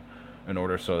country in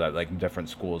order so that, like, different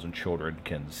schools and children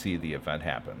can see the event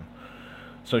happen.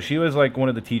 So she was, like, one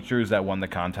of the teachers that won the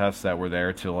contests that were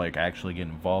there to, like, actually get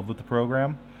involved with the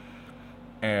program.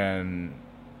 And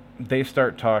they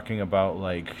start talking about,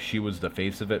 like, she was the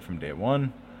face of it from day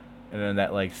one, and then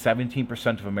that, like,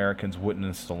 17% of Americans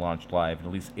witnessed the launch live, and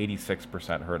at least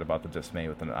 86% heard about the dismay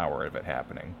within an hour of it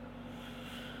happening.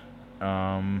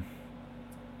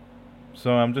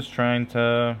 So I'm just trying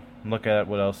to look at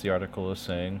what else the article is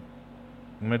saying.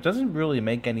 I mean, it doesn't really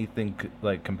make anything,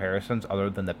 like, comparisons other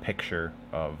than the picture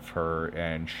of her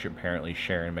and apparently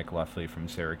Sharon McAuliffe from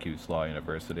Syracuse Law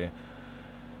University.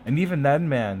 And even then,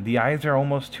 man, the eyes are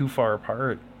almost too far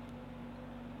apart.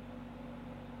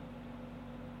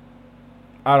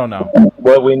 I don't know.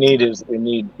 What we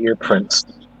need ear prints.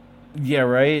 Yeah,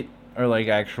 right? Or, like,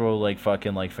 actual, like,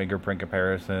 fucking, like, fingerprint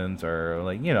comparisons, or,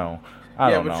 like, you know,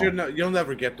 I don't know. Yeah, but you'll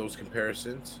never get those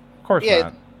comparisons. Of course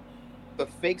not. The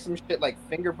fake some shit like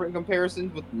fingerprint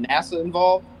comparisons with NASA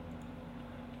involved.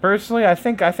 Personally, I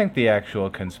think the actual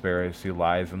conspiracy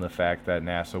lies in the fact that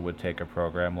NASA would take a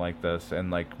program like this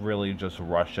and, like, really just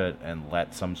rush it and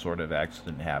let some sort of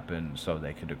accident happen so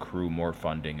they could accrue more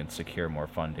funding and secure more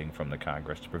funding from the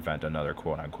Congress to prevent another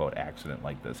quote-unquote accident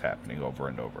like this happening over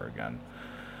and over again.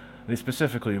 They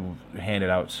specifically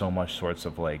handed out so much sorts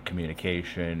of, like,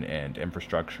 communication and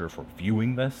infrastructure for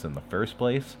viewing this in the first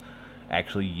place,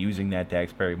 actually using that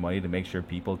taxpayer money to make sure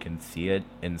people can see it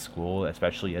in school,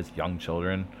 especially as young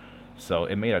children. So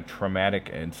it made a traumatic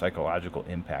and psychological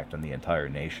impact on the entire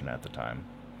nation at the time.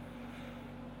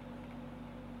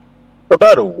 For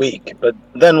about a week, but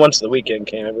then once the weekend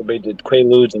came, everybody did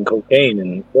Quaaludes and cocaine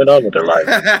and went on with their life.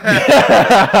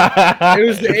 It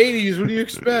was the 80s. What do you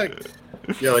expect?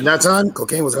 Yo, in that time,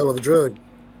 cocaine was a hell of a drug.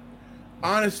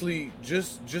 Honestly,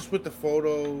 just with the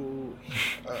photo,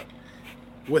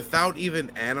 without even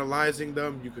analyzing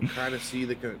them, you could kind of see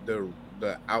the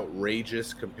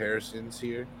outrageous comparisons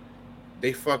here.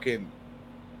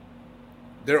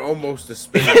 They're almost a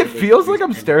spin. It feels like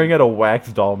I'm staring at a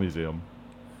wax doll museum.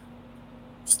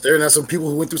 Staring at some people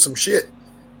who went through some shit.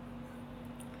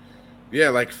 Yeah,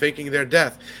 like faking their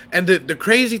death. And the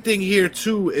crazy thing here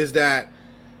too is that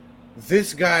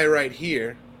this guy right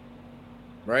here,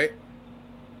 right?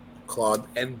 Claude.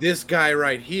 And this guy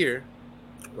right here,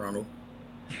 Ronald,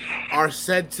 are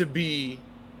said to be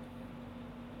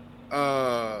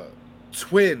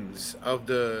twins of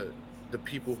the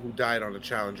people who died on the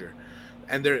Challenger.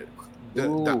 And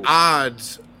the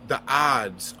odds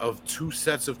of two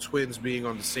sets of twins being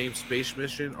on the same space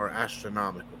mission are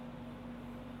astronomical.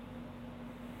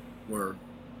 Word.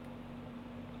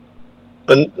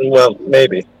 Well,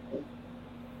 maybe.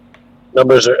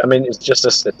 Numbers are, I mean, it's just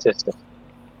a statistic.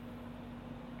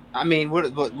 I mean, what are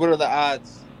the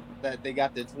odds that they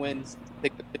got the twins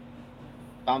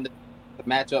found it to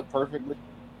match up perfectly?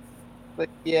 But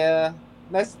yeah,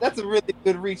 that's a really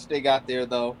good reach they got there,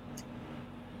 though.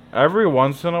 Every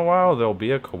once in a while, there'll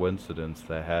be a coincidence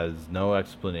that has no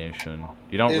explanation.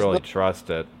 You don't really trust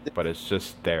it, but it's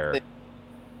just there.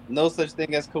 No such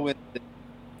thing as coincidence.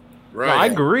 Right. No,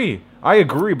 I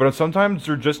agree, but sometimes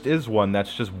there just is one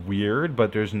that's just weird,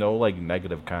 but there's no, like,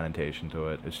 negative connotation to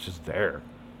it. It's just there.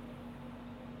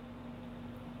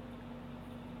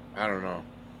 I don't know.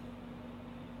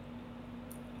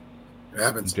 It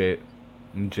happens.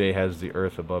 Jay has the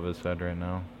earth above his head right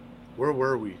now. Where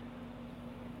were we?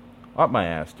 Up my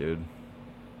ass, dude.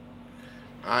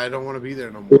 I don't want to be there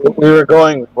no more. We were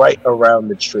going right around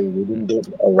the tree. We didn't get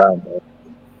around it.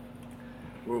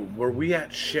 Were we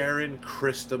at Sharon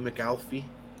Krista McAuliffe?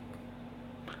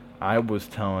 I was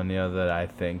telling you that I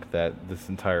think that this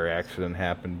entire accident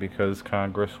happened because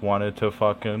Congress wanted to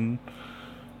fucking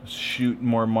shoot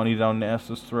more money down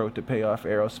NASA's throat to pay off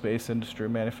aerospace industry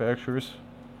manufacturers.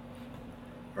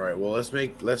 All right. Well, let me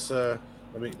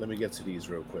get to these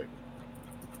real quick.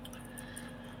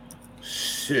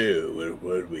 So, where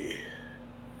were we?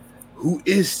 Who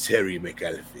is Terry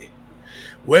McAlfee?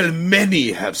 Well,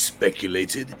 many have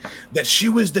speculated that she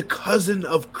was the cousin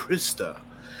of Krista,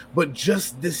 but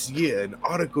just this year an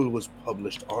article was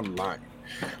published online,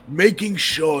 making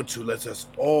sure to let us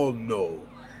all know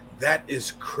that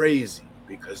is crazy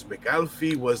because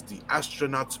McAlfee was the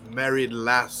astronaut's married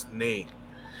last name.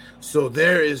 So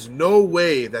there is no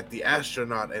way that the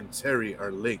astronaut and Terry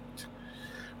are linked,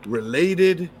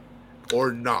 related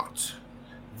or not.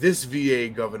 This VA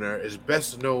governor is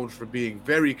best known for being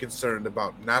very concerned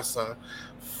about NASA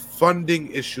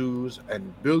funding issues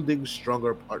and building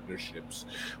stronger partnerships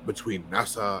between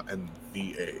NASA and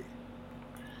VA.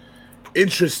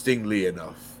 Interestingly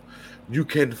enough, you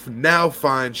can now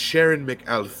find Sharon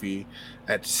McAlfee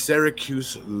at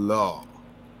Syracuse Law.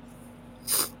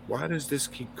 Why does this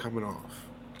keep coming off?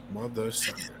 Mother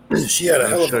sucker. She had a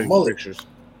hell of a mullet. Pictures.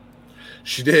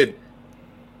 She did.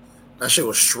 That shit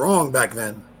was strong back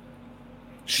then.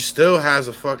 She still has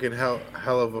a fucking hell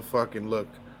of a fucking look.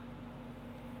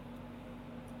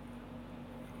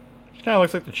 She kind of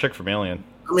looks like the chick from Alien.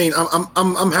 I mean,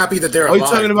 I'm happy that they're Oh, alive.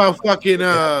 you talking about fucking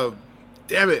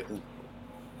damn it,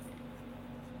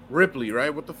 Ripley,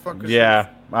 right? What the fuck is Yeah,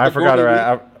 I forgot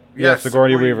her. Yes,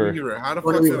 Sigourney Weaver. How the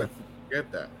fuck did I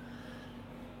forget that?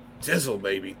 Dizzle,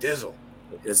 baby, Dizzle.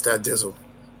 It's that Dizzle.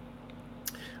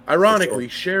 Ironically,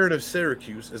 Sharon of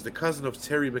Syracuse is the cousin of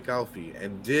Terry McAlfee,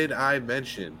 and did I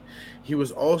mention he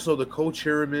was also the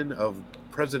co-chairman of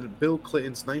President Bill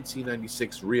Clinton's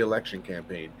 1996 re-election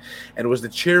campaign, and was the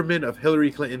chairman of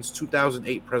Hillary Clinton's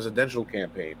 2008 presidential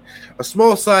campaign. A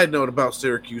small side note about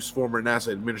Syracuse: former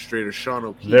NASA Administrator Sean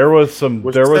O'Keefe. There was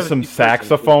some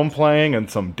saxophone playing and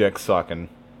some dick sucking.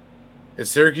 In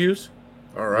Syracuse?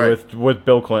 All right. With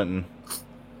Bill Clinton.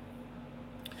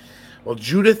 Well,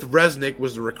 Judith Resnick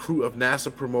was the recruit of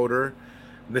NASA promoter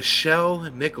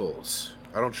Nichelle Nichols.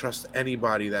 I don't trust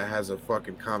anybody that has a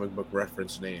fucking comic book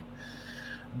reference name.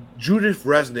 Judith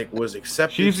Resnick was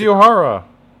accepted. She's Uhura.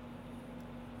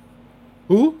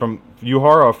 Who? From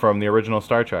Uhura from the original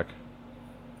Star Trek.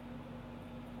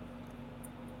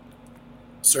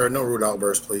 Sir, no rude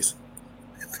outbursts, please.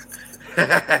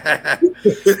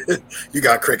 You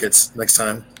got crickets. Next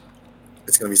time,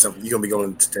 it's gonna be something. You're gonna be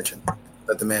going to detention.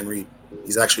 Let the man read.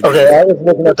 He's actually okay. I was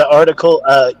looking at the article.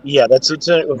 Yeah, that's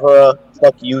Lieutenant Uhura.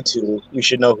 Fuck you two. You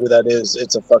should know who that is.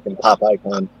 It's a fucking pop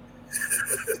icon.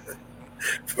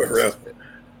 For real.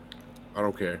 I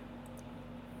don't care.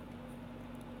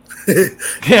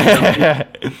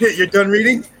 You're done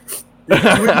reading?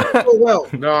 Oh well.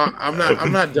 No, I'm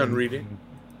not done reading.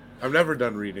 I'm never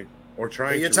done reading or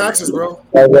trying. Pay your to taxes, read. bro.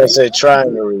 I was gonna say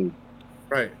trying to read.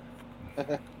 Right.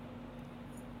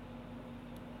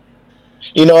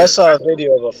 You know, I saw a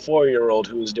video of a 4-year-old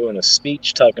who was doing a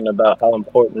speech talking about how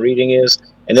important reading is,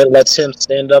 and it lets him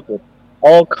stand up with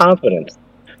all confidence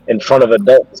in front of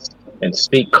adults and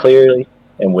speak clearly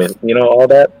and with, you know, all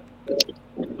that.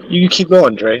 You keep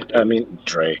going, Dre.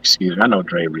 Excuse me. I know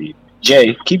Dre read.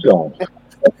 Jay, keep going.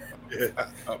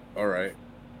 Oh, all right.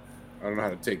 I don't know how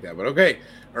to take that, but okay.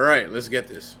 All right, let's get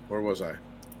this. Where was I?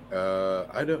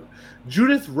 I don't.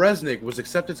 Judith Resnick was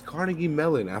accepted to Carnegie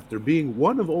Mellon after being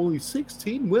one of only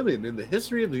 16 women in the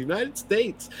history of the United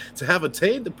States to have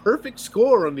attained the perfect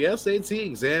score on the SAT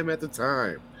exam at the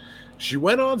time. She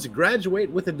went on to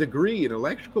graduate with a degree in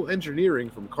electrical engineering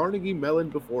from Carnegie Mellon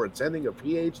before attending a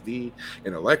PhD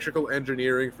in electrical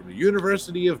engineering from the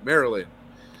University of Maryland.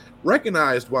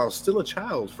 Recognized while still a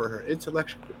child for her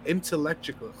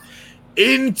intellectual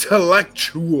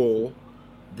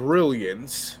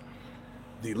brilliance.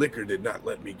 The liquor did not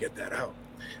let me get that out.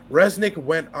 Resnick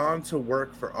went on to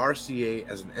work for RCA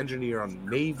as an engineer on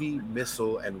Navy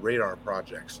missile and radar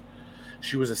projects.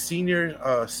 She was a senior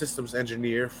systems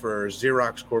engineer for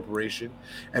Xerox Corporation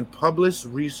and published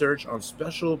research on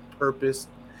special purpose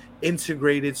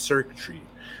integrated circuitry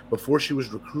before she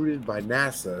was recruited by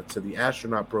NASA to the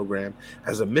astronaut program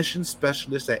as a mission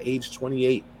specialist at age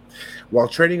 28. While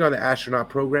training on the astronaut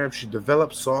program, she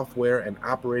developed software and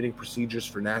operating procedures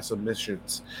for NASA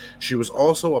missions. She was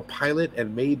also a pilot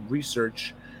and made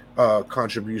research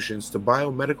contributions to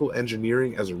biomedical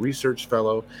engineering as a research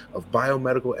fellow of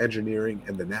biomedical engineering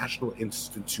and the National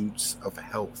Institutes of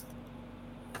Health.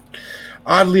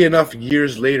 Oddly enough,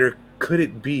 years later, could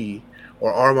it be,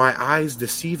 or are my eyes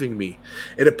deceiving me?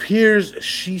 It appears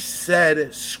she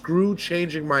said, "Screw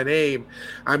changing my name.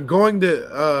 I'm going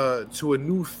to a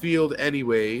new field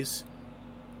anyways."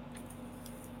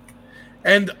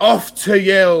 And off to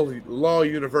Yale Law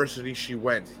University she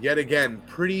went. Yet again,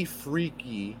 pretty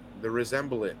freaky, the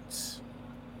resemblance.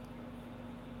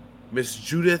 Miss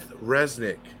Judith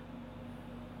Resnick.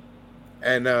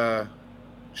 And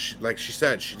like she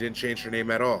said, she didn't change her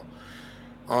name at all.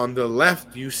 On the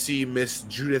left, you see Miss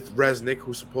Judith Resnick,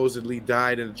 who supposedly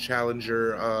died in a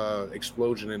Challenger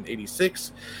explosion in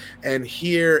 '86. And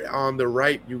here on the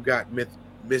right, you got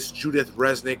Miss Judith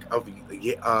Resnick of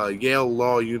Yale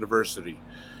Law University.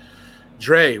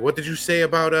 Dre, what did you say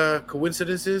about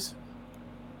coincidences?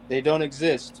 They don't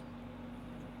exist.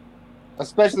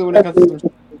 Especially when it comes to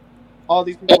some, all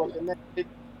these people are connected.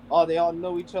 They all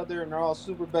know each other, and they're all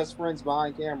super best friends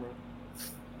behind camera.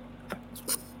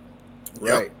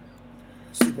 Right.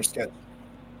 Super sketch.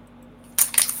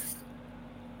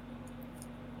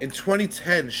 In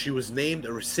 2010, she was named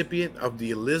a recipient of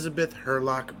the Elizabeth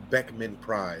Hurlock Beckman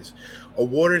Prize,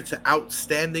 awarded to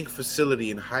outstanding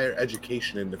facility in higher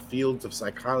education in the fields of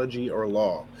psychology or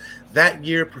law. That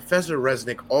year, Professor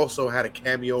Resnick also had a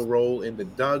cameo role in the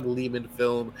Doug Liman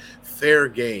film Fair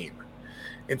Game.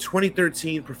 In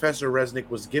 2013, Professor Resnick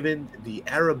was given the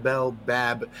Arabelle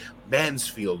Babb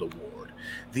Mansfield Award,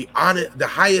 the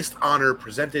highest honor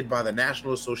presented by the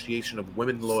National Association of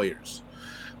Women Lawyers.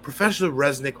 Professor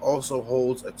Resnick also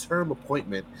holds a term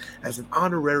appointment as an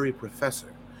honorary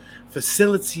professor,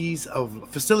 Facility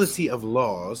of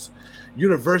Laws,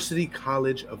 University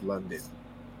College of London.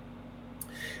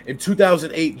 In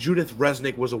 2008, Judith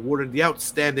Resnick was awarded the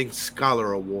Outstanding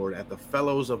Scholar Award at the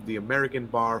Fellows of the American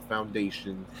Bar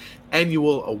Foundation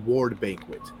annual award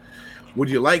banquet. Would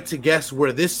you like to guess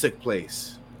where this took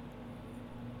place?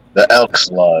 The Elks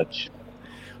Lodge.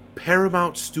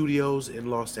 Paramount Studios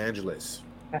in Los Angeles.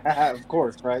 Of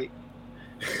course, right?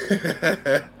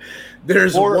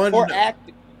 There's more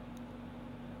acting.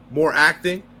 More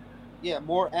acting? Yeah,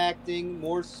 more acting,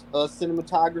 more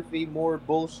cinematography, more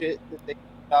bullshit that they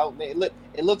out.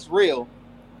 It looks real,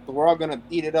 so we're all gonna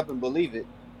eat it up and believe it.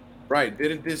 Right?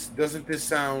 Doesn't this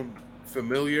sound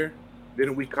familiar?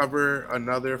 Didn't we cover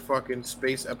another fucking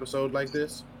space episode like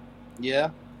this?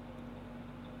 Yeah.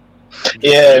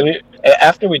 Yeah,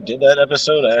 after we did that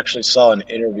episode, I actually saw an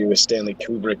interview with Stanley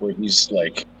Kubrick where he's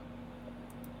like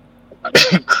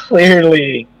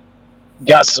clearly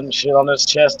got some shit on his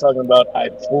chest talking about I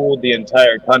fooled the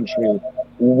entire country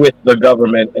with the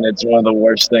government and it's one of the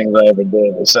worst things I ever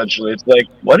did. Essentially, it's like,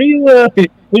 what do you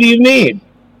mean?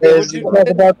 As you talk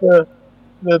about the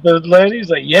ladies,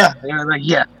 like they're like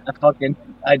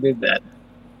I did that.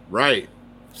 Right.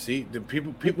 See, the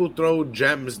people throw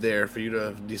gems there for you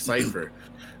to decipher.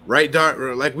 Right,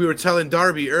 like we were telling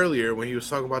Darby earlier when he was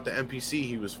talking about the NPC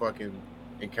he was fucking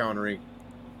encountering.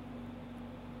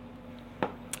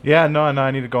 Yeah, no,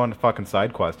 I need to go on the fucking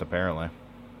side quest, apparently.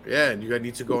 Yeah, and you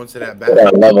need to go into that battle.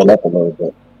 Level up a little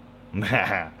bit.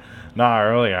 Nah,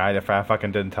 earlier, I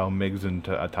fucking didn't tell Miggs and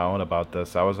Talon about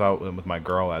this. I was out with my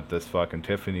girl at this fucking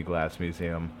Tiffany Glass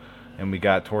Museum, and we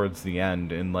got towards the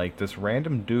end, and, like, this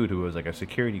random dude who was, like, a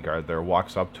security guard there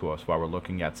walks up to us while we're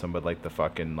looking at some of, like, the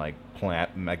fucking, like,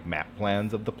 map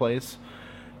plans of the place,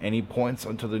 and he points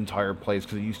onto the entire place,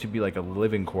 because it used to be, like, a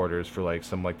living quarters for, like,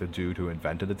 the dude who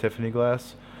invented the Tiffany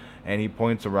Glass. And he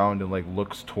points around and, like,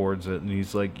 looks towards it, and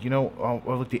he's like,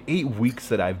 like, the 8 weeks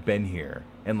that I've been here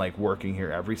and, like, working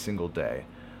here every single day,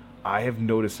 I have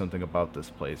noticed something about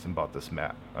this place and about this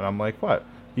map. And I'm like, what?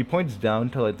 He points down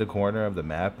to, like, the corner of the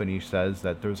map, and he says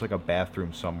that there's, like, a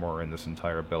bathroom somewhere in this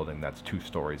entire building that's 2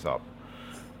 stories up.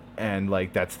 And,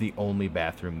 like, that's the only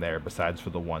bathroom there besides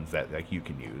for the ones that, like, you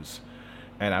can use.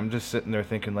 And I'm just sitting there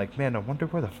thinking, like, man, I wonder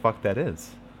where the fuck that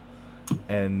is.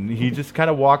 And he just kind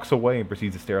of walks away and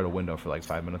proceeds to stare out a window for like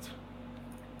 5 minutes.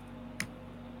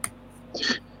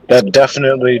 That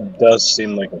definitely does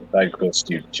seem like a side quest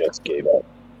you just gave up.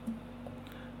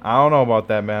 I don't know about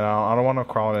that, man. I don't want to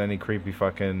crawl in any creepy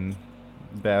fucking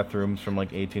bathrooms from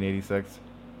like 1886.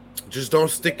 Just don't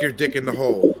stick your dick in the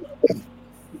hole.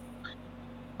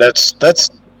 That's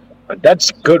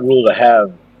a good rule to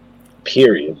have,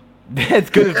 period. That's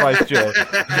good advice, Joe.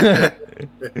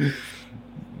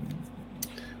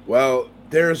 Well,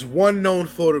 there's one known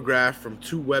photograph from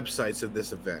 2 websites of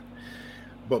this event,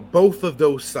 but both of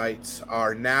those sites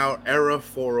are now Era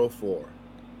 404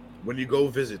 when you go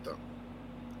visit them.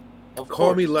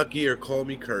 Call me lucky or call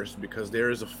me cursed because there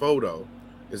is a photo.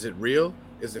 Is it real?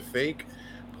 Is it fake?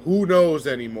 Who knows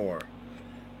anymore?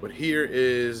 But here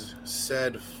is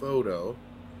said photo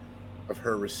of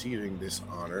her receiving this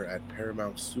honor at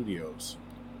Paramount Studios.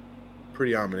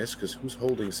 Pretty ominous because who's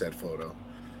holding said photo?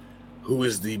 Who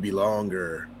is the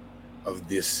belonger of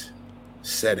this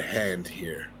said hand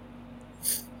here?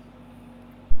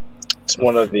 It's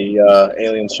one of the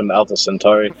aliens from Alpha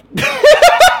Centauri.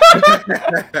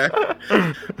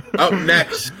 Up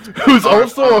next, who's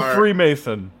also a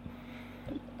Freemason.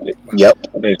 Yep,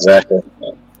 exactly.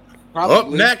 Up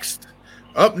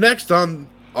next on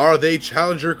Are They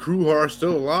Challenger Crew Who Are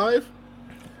Still Alive?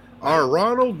 Are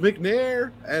Ronald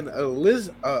McNair and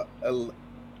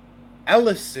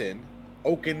Ellison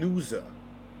Okanuza.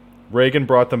 Reagan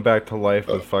brought them back to life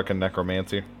with fucking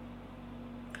necromancy.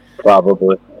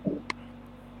 Probably.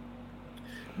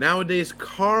 Nowadays,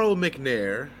 Carl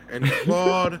McNair and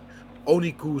Claude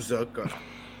Onikuza.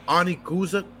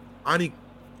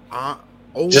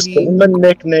 Just give him a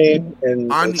nickname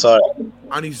and it's all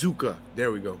right. Onizuka.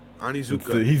 There we go.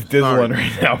 Onizuka. He's dizzling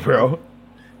right now, bro.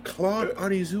 Claude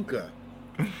Onizuka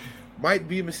might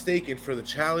be mistaken for the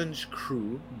Challenge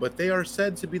crew, but they are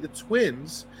said to be the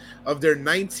twins of their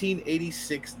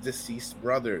 1986 deceased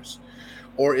brothers.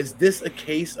 Or is this a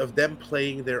case of them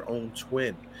playing their own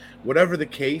twin? Whatever the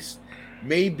case,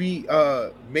 maybe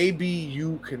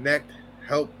you connect,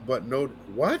 help, but no.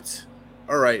 What?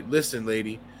 All right, listen,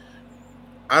 lady.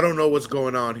 I don't know what's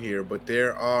going on here, but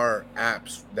there are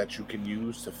apps that you can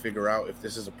use to figure out if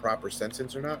this is a proper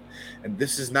sentence or not. And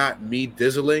this is not me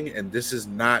dizzling, and this is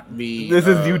not me. This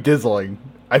is you dizzling.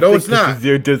 It's not. This is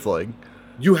you dizzling.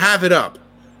 You have it up,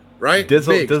 right?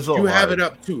 Dizzle you have hard. it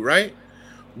up too, right?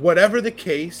 Whatever the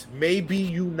case, maybe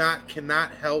you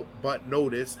cannot help but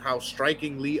notice how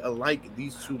strikingly alike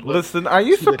these two look. Listen, are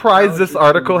you surprised this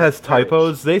article has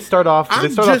typos? They start off. I'm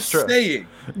just saying.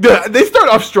 They start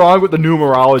off strong with the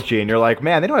numerology, and you're like,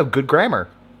 man, they don't have good grammar.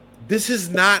 This is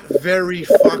not very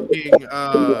fucking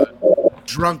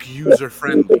drunk user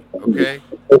friendly. Okay.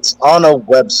 It's on a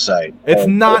website. It's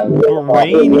not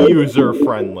brain user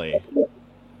friendly.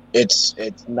 It's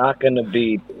not going to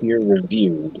be peer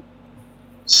reviewed.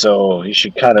 So you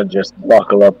should kind of just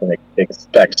buckle up and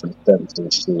expect some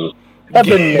sentences to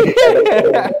happen in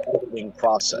the editing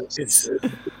process.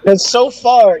 Because so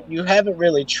far, you haven't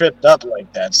really tripped up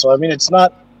like that. So, I mean, it's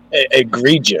not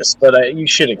egregious, but you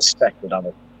should expect it on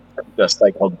a just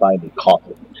like I'll buy me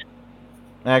coffee.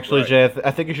 Actually, Jay,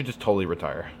 I think you should just totally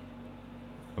retire.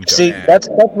 See, that's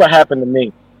what happened to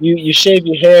me. You shave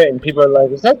your hair and people are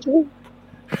like, is that you?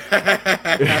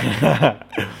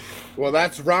 Well,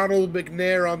 that's Ronald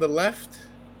McNair on the left,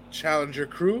 Challenger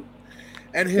crew,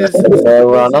 and his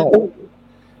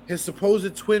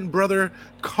supposed twin brother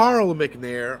Carl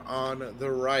McNair on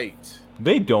the right.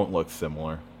 They don't look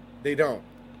similar. They don't.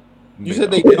 You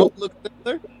said they don't look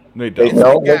similar? They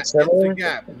don't. It's the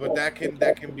gap, but that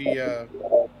can be.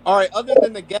 All right. Other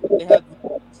than the gap, they have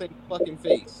the same fucking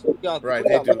face. Right,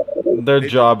 they do. Their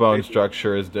jawbone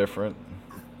structure is different.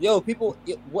 Yo, people,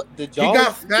 what the jaw? He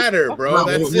got fatter, bro. No,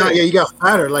 That's yeah, he got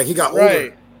fatter. Like he got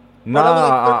older.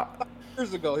 Nah. Like 5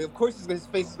 years ago, of course, his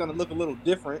face is gonna look a little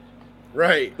different.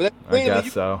 Right. But I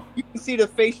guess so. You can see the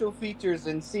facial features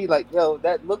and see, like, yo,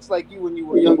 that looks like you when you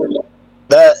were younger.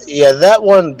 That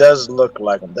one does look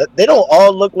like him. They don't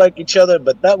all look like each other,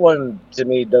 but that one to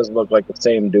me does look like the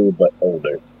same dude but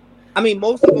older. I mean,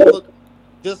 most of them look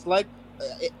just like.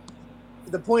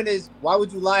 The point is, why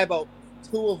would you lie about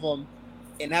 2 of them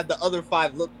and have the other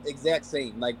 5 look exact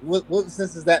same? Like, what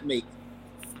sense does that make?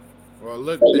 Well,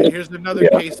 look, here's another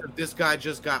case of this guy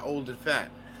just got old and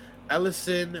fat.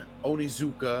 Ellison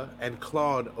Onizuka and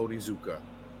Claude Onizuka.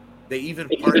 They even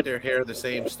part their hair the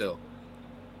same still.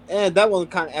 And that one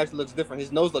kind of actually looks different.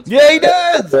 His nose looks he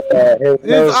does!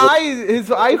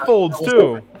 His eye folds,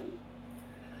 too.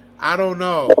 I don't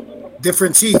know.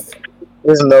 Different teeth.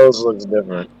 His nose looks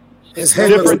different. His head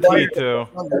different looks teeth, too.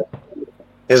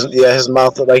 His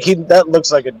mouth like that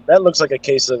looks like a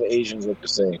case of Asians look the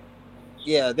same.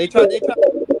 Yeah, they tried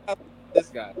this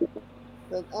guy.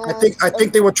 I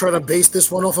think they were trying to base this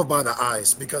one off of by the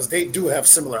eyes because they do have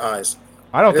similar eyes.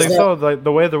 I don't think so. Like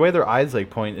the way their eyes like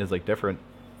point is like different.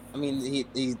 I mean,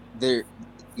 he's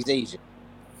Asian.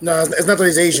 No, it's not that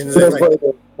he's Asian. It's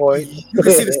like, you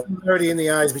can see the similarity in the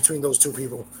eyes between those 2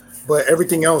 people, but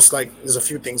everything else, like, there's a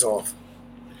few things off.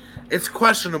 It's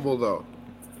questionable, though.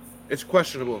 It's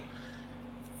questionable.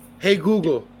 Hey,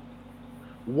 Google,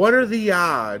 what are the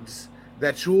odds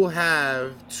that you'll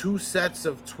have 2 sets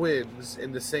of twins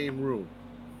in the same room?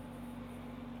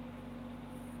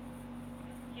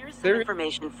 Here's some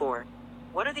information for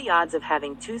what are the odds of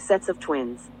having 2 sets of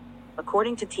twins?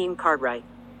 According to Team Cartwright,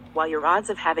 while your odds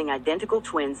of having identical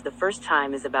twins the first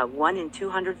time is about 1 in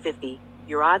 250,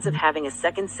 your odds of having a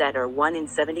second set are 1 in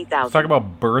 70,000. Let's talk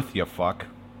about birth, you fuck.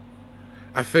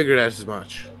 I figured as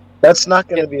much. That's not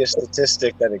going to be a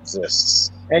statistic that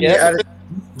exists. And you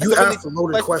asked a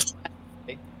loaded question.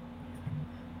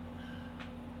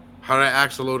 How did I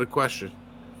ask a loaded question?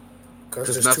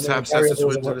 Because nuts have sets of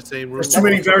twins in the same room. There's too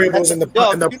many variables in the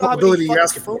Yo, in the you know how many probability you're fucking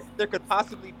asking for. proofs there could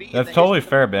possibly be? in That's the totally history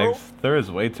fair, of the world? Biggs. There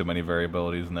is way too many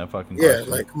variabilities in that fucking Yeah, question.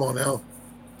 like come on now.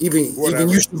 Even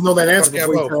Whatever. you should know that answer Fuck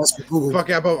before you Abo. try to ask for Google. Fuck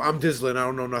Abo. I'm Dizzling. I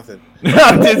don't know nothing.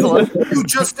 I'm Dizzling. You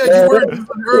just said you weren't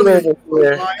Dizzling earlier.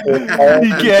 He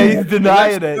can't. He's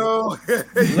denying it.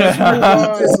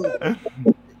 Let's move on.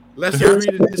 Let's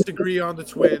agree to disagree on the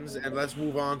twins, and let's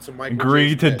move on to Michael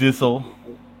Agree J. to Smith. dizzle.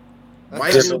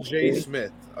 Michael J.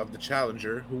 Smith of the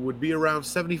Challenger, who would be around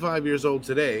 75 years old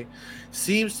today,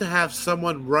 seems to have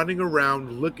someone running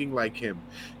around looking like him,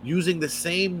 using the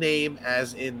same name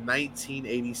as in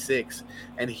 1986,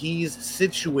 and he's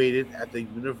situated at the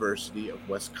University of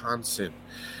Wisconsin.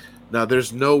 Now,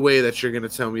 there's no way that you're going to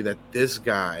tell me that this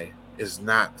guy is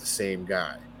not the same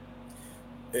guy.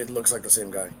 It looks like the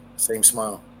same guy. Same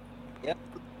smile. Yep.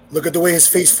 Look at the way his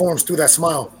face forms through that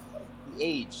smile. He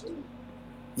aged.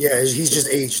 Yeah, he's just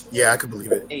aged. Yeah, I could believe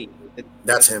it. Hey,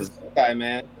 That's him. Guy,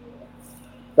 man.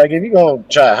 Like if you gonna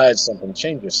try to hide something,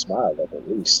 change your smile like at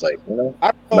least, like I don't know,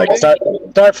 like maybe-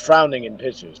 start frowning in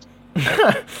pictures.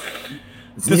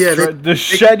 Just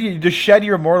shed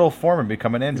your mortal form and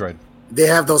become an android. They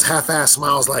have those half-ass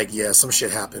smiles like, yeah, some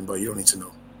shit happened, but you don't need to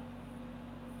know.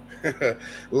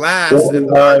 Last and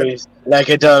like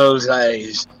a doll's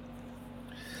eyes.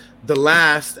 the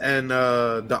last and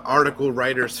the article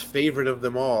writer's favorite of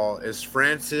them all is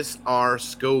Francis R.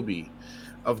 Scobie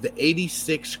of the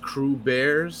 86 crew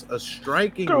bears a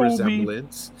striking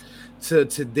resemblance to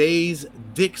today's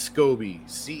Dick Scobie,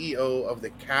 CEO of the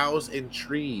Cows and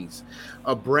Trees,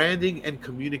 a branding and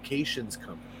communications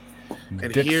company.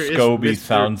 And Dick here is Scobie Mr.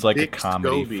 sounds like Dick a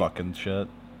comedy Scobie. fucking shit.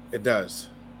 It does.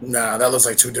 Nah, that looks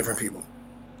like two different people.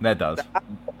 That does.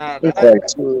 It's like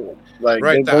two, like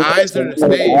Right, they the both eyes are have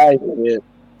the same. eyes in it.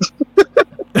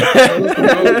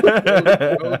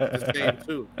 The same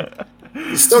too.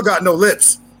 He still got no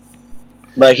lips.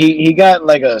 Like he got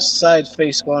like a side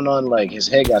face going on, like his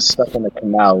head got stuck in the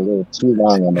canal a little too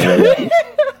long on the way up.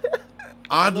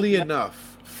 Oddly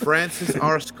enough, Francis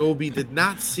R. Scobie did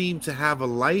not seem to have a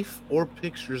life or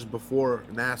pictures before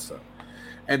NASA.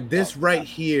 And this right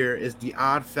here is the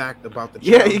odd fact about the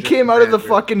Yeah, he Challenger came out of the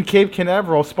Commander. fucking Cape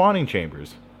Canaveral spawning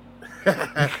chambers.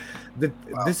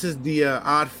 This is the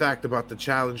odd fact about the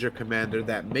Challenger Commander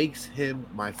that makes him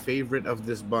my favorite of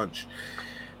this bunch.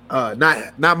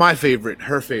 Not my favorite,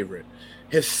 her favorite.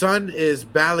 His son is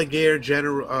Balladeer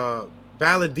General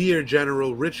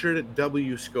Richard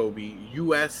W. Scobie,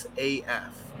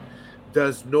 USAF.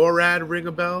 Does NORAD ring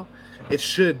a bell? It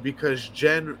should, because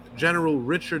General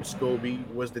Richard Scobie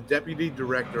was the deputy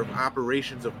director of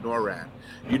operations of NORAD.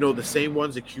 You know, the same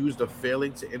ones accused of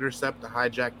failing to intercept the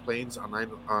hijacked planes on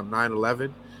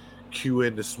 9/11. Q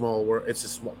in the small world. It's a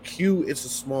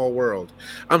small world.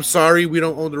 I'm sorry, we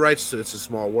don't own the rights to It's a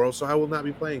Small World, so I will not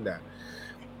be playing that.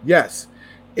 Yes,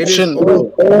 it is.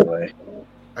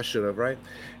 I should have, right?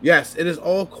 Yes, it is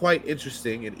all quite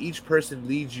interesting, and each person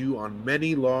leads you on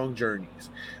many long journeys.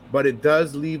 But it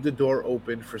does leave the door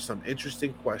open for some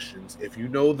interesting questions if you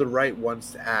know the right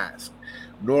ones to ask.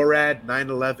 NORAD,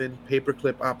 9/11,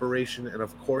 paperclip operation, and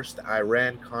of course the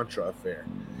Iran-Contra affair.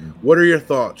 What are your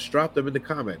thoughts? Drop them in the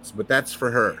comments, but that's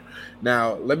for her.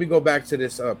 Now, let me go back to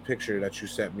this picture that you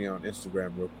sent me on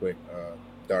Instagram real quick,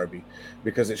 Darby,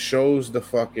 because it shows the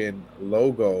fucking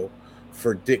logo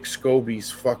for Dick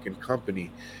Scobie's fucking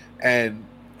company. And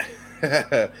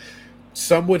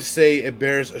some would say it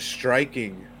bears a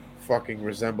striking fucking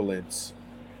resemblance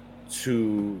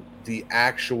to the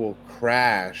actual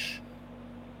crash.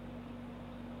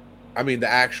 I mean, the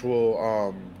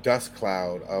actual dust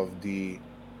cloud of the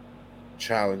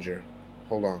Challenger.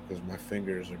 Hold on, because my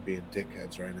fingers are being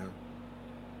dickheads right now.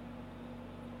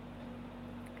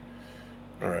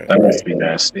 All right. That must be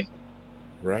nasty.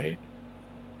 Right?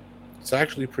 It's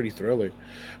actually pretty thrilling.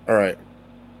 All right.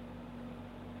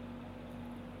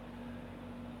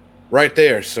 Right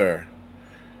there, sir.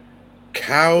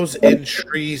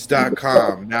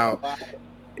 Cowsandtrees.com. Now,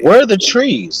 where are the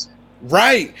trees?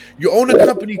 Right. You own a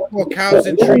company called Cows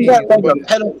and Isn't Trees. that like a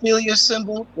pedophilia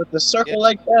symbol with the circle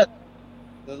like that?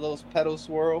 The little pedal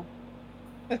swirl.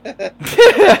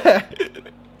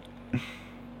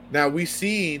 Now, we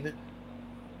seen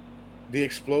the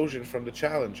explosion from the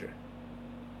Challenger.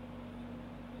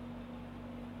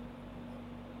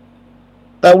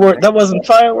 That wasn't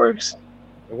fireworks?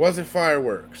 It wasn't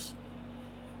fireworks.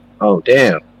 Oh,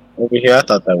 damn. Over here, I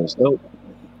thought that was dope.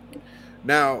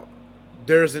 Now,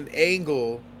 there's an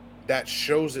angle that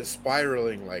shows it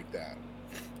spiraling like that.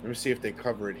 Let me see if they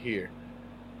cover it here.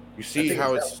 You see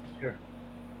how it's here.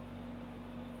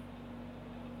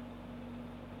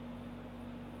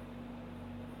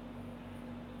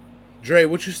 Dre,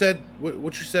 what you said?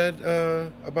 What you said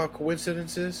about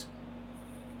coincidences?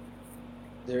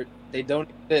 They don't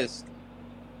exist.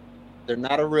 They're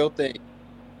not a real thing.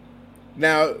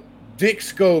 Now, Dick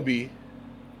Scobie.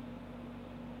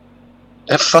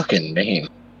 That fucking name.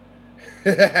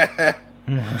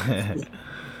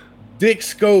 Dick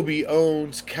Scobie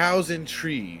owns Cows and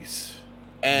Trees,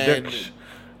 and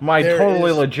my there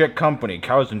totally is- legit company,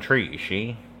 Cows and Trees.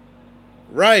 She.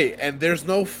 Right, and there's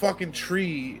no fucking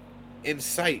tree in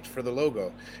sight for the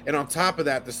logo. And on top of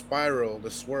that, the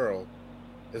swirl,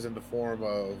 is in the form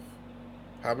of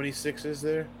how many sixes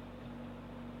there?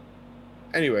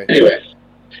 Anyway.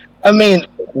 I mean,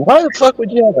 why the fuck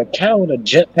would you have a cow and a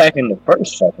jetpack in the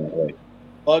first fucking place?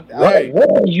 What are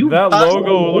you That possibly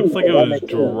logo looks doing like it that was makes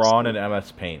sense? drawn in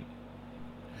MS Paint.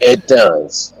 It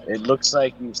does. It looks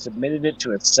like you submitted it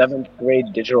to a 7th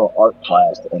grade digital art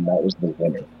class, and that was the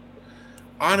winner.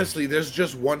 Honestly, there's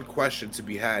just one question to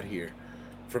be had here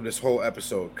from this whole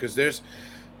episode, because there's.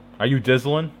 Are you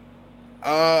Dizzlin?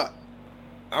 I'm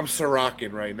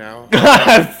Sirakin right now.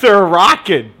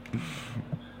 Sirakin.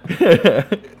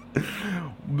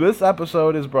 This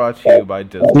episode is brought to you by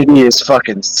Dizzle. Diddy is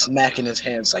fucking smacking his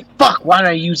hands like, fuck, why don't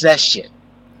I use that shit?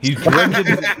 He's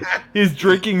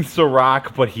drinking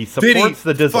Ciroc, but he Diddy, supports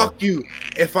the Dizzle. fuck you.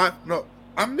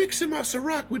 I'm mixing my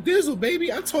Ciroc with Dizzle,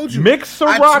 baby. I told you. Mix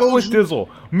Ciroc with Dizzle.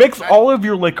 Mix all of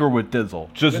your liquor with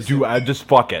Dizzle. Just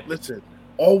fuck it. Listen,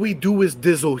 all we do is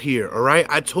Dizzle here, all right?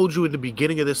 I told you in the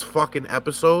beginning of this fucking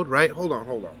episode, right? Hold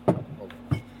on.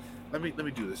 Let me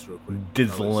do this real quick.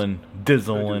 Dizzlin.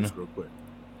 Real quick.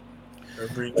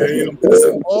 Every day I'm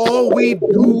Dizzle. All we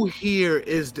do here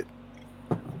is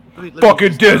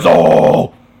Fucking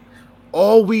Dizzle!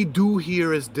 All we do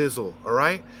here is Dizzle, all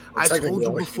right? I told technically you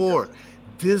all we before,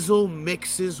 Dizzle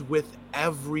mixes with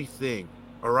everything,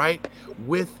 all right?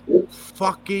 With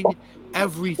fucking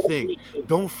everything.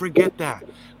 Don't forget that.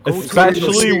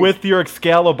 Especially with your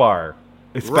Excalibur.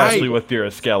 Especially Right. with your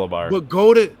Excalibur. But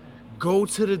go to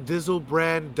the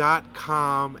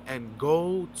dizzlebrand.com and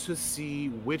go to see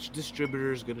which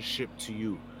distributor is going to ship to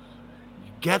you.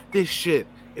 Get this shit.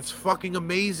 It's fucking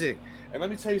amazing. And let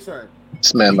me tell you something.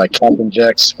 This man like Captain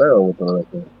Jack Sparrow with the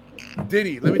record.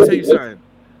 Diddy, let me tell you something.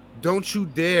 Don't you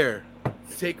dare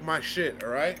take my shit, all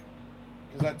right?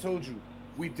 Because I told you,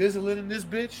 we dizzling in this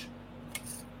bitch,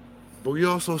 but we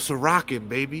also Cirocin,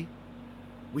 baby.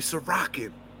 We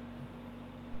Cirocin.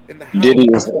 In the house. Diddy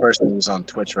is the person who's on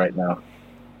Twitch right now.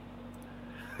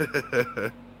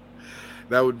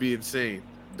 That would be insane.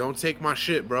 Don't take my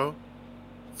shit, bro.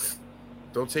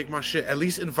 Don't take my shit. At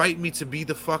least invite me to be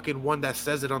the fucking one that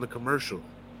says it on the commercial.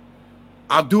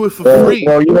 I'll do it for free.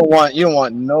 Well, you don't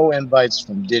want no invites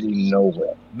from Diddy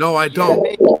nowhere. No, I don't.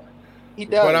 He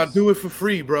does. But I'll do it for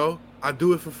free, bro. I'll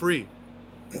do it for free.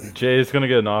 Jay's gonna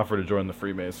get an offer to join the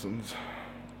Freemasons.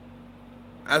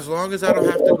 As long as I don't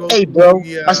have to go. Hey, bro,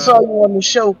 I saw you on the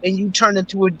show and you turned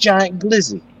into a giant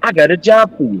glizzy. I got a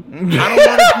job for you.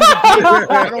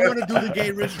 I don't want to do the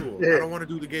gay ritual. I don't want to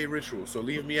do the gay ritual. So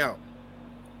leave me out.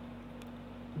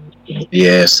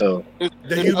 Yeah, so The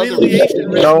humiliation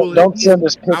ritual. don't send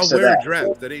us I'll pics of wear a that.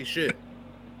 dress. That ain't shit.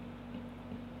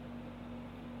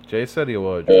 Jay said he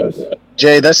wore a dress.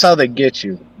 Jay, that's how they get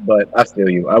you. But I feel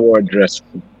you. I wore a dress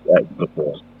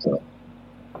before. So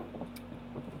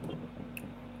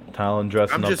Talon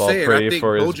dressing I'm up just all saying. I pretty think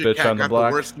for his Doja bitch Cat on the got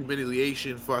block. the worst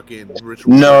humiliation fucking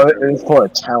ritual. no, it's for a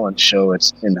talent show.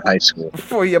 It's in high school.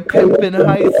 For your pimp in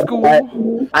high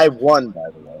school? I won, by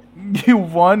the way. You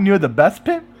won? You're the best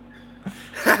pimp?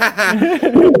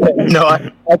 No,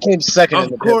 I came second in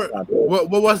the Of course. pimp contest.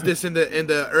 What was this in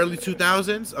the early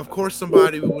 2000s? Of course,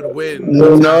 somebody would win.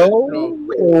 No,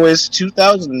 it was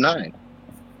 2009.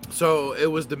 So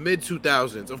it was the mid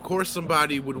 2000s. Of course,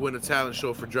 somebody would win a talent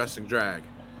show for dressing drag.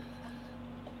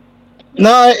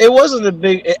 No, it wasn't a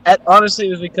big. Honestly,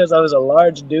 it was because I was a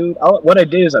large dude. What I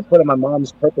did is I put on my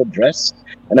mom's purple dress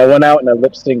and I went out and I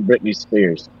lip synced Britney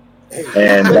Spears.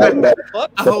 And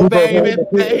Oh, baby.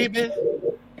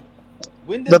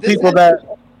 When the people that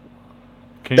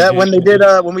when we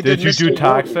did Did you do Mr.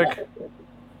 Toxic?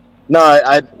 No,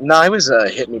 I was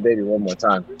Hit Me Baby One More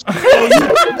Time.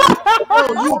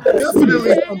 Oh, you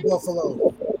definitely from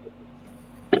Buffalo.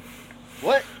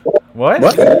 What? What?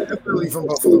 Definitely from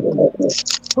Buffalo.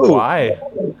 Why?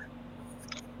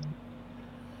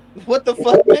 What the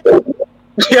fuck, man?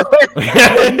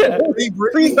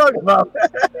 What are you talking about?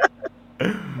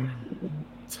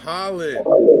 Talent.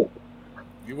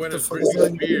 You went as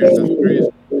Britney Spears. That's crazy.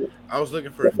 I was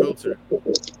looking for a filter.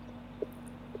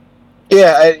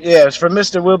 Yeah, it's for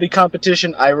Mr. Wilby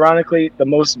competition. Ironically, the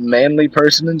most manly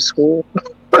person in school.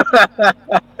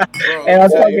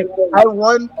 And I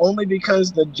won only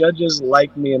because the judges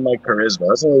like me and my charisma.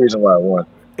 That's the only reason why I won.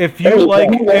 If you like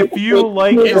it's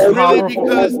the really powerful,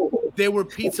 because they were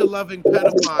pizza loving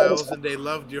pedophiles and they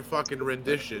loved your fucking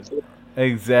rendition.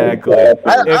 Exactly. I If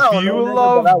don't you know, nigga,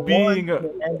 but I love being won,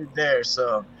 it ended there.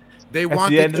 So They At the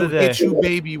wanted end of to the day. hit you,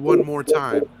 baby, one more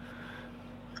time.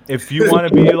 If you want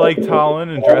to be like Talon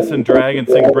and dress in drag and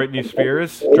sing Britney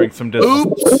Spears, drink some Dizzle.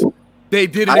 Oops, they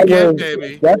did it I again, was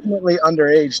baby. definitely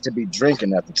underage to be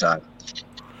drinking at the time.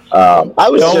 I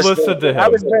was Don't just listen to I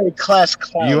him. was very class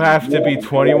clown. You have to be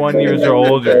 21 years or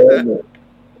older.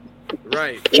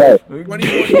 Right. 21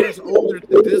 years older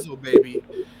than Dizzle, baby.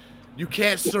 You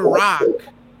can't Ciroc.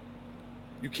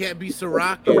 You can't be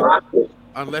Cirocing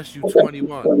unless you're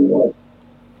 21.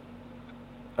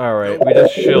 All right, we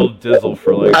just shilled Dizzle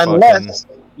for like Unless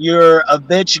you're a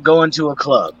bitch going to a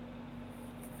club.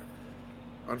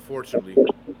 Unfortunately.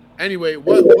 Anyway,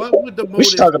 what would the motive We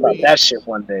should talk about be? that shit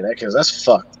one day, because that's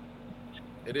fucked.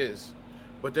 It is,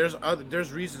 but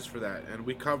there's reasons for that, and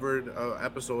we covered an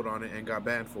episode on it and got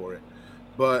banned for it.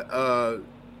 But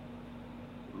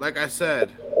like I said,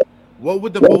 what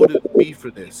would the motive be for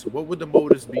this? What would the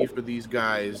motives be for these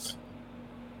guys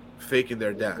faking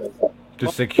their death?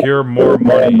 to secure more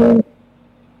money.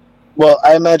 Well,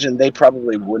 I imagine they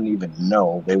probably wouldn't even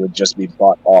know. They would just be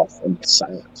bought off in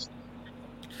silence.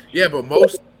 Yeah, but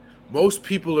most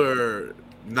people are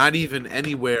not even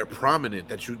anywhere prominent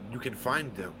that you can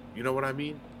find them. You know what I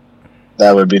mean?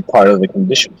 That would be part of the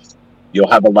condition. You'll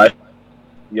have a life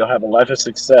of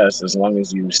success as long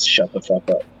as you shut the fuck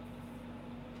up.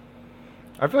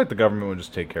 I feel like the government would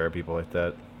just take care of people like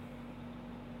that.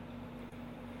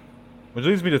 Which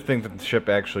leads me to think that the ship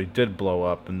actually did blow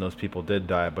up and those people did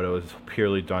die, but it was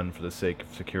purely done for the sake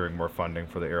of securing more funding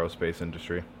for the aerospace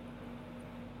industry.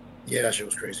 Yeah, that shit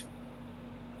was crazy.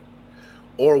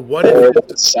 Or what if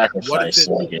it's sacrifice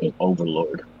like an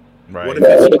overlord? Right. What if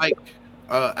it's like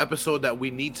an episode that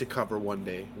we need to cover one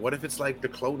day? What if it's like the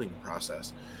cloning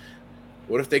process?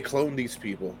 What if they cloned these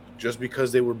people just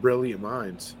because they were brilliant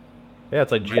minds? Yeah,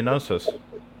 it's like Geonosis.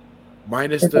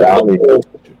 Minus the...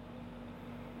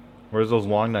 Where's those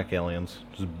long neck aliens?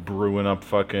 Just brewing up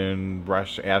fucking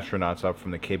Russian astronauts up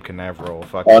from the Cape Canaveral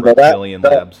fucking reptilian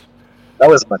labs. That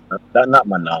was not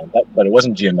Manon, but it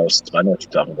wasn't Geonosis. I know what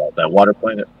you're talking about. That water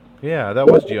planet. Yeah, that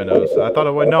was Geonosis. I thought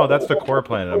it was no. That's the core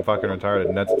planet. I'm fucking retarded.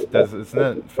 And that's isn't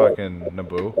that fucking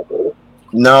Naboo?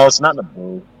 No, it's not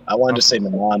Naboo. I wanted to say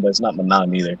Manon, but it's not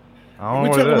Manon either. I don't We know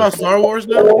what talking it about is. Star Wars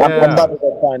now? I'm Yeah. about to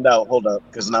go find out. Hold up,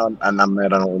 because now I'm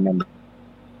mad. I don't remember.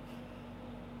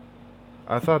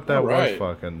 I thought that Alright.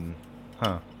 was fucking,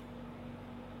 huh?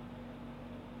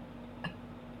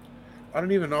 I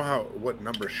don't even know what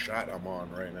number shot I'm on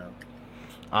right now.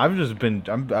 I've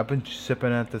been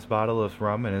sipping at this bottle of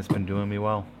rum and it's been doing me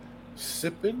well.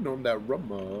 Sipping on that rum.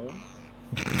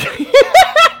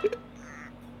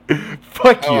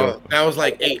 Fuck you. That was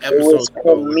like 8 It was episodes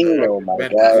ago. Camino, my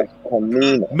guy.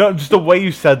 Camino. No, just the way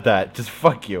you said that. Just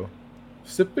fuck you.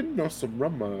 Sipping on some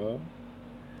rum.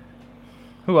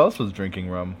 Who else was drinking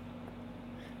rum?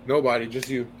 Nobody, just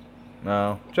you.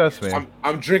 No, just me.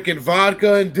 I'm drinking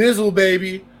vodka and Dizzle,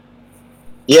 baby.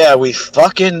 Yeah, we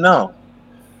fucking know.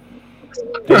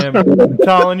 Damn,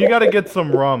 Talon, you gotta get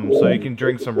some rum so you can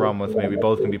drink some rum with me. We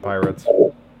both can be pirates.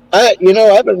 I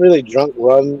haven't really drunk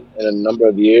rum in a number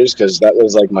of years because that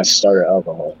was like my starter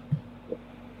alcohol.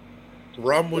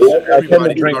 Rum was I tend to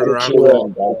everybody's drink starter tequila alcohol.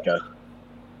 and vodka.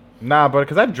 Nah, but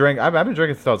because I've been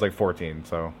drinking since I was like 14,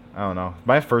 so I don't know.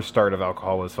 My first start of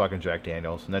alcohol was fucking Jack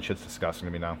Daniels, and that shit's disgusting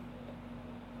to me now.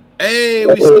 Hey,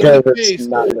 we That's see okay, your that's face.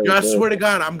 not very Yo, I good. swear to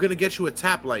God, I'm gonna get you a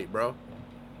tap light, bro.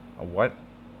 A what?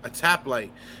 A tap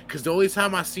light. Because the only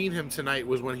time I seen him tonight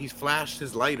was when he flashed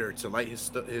his lighter to light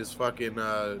his fucking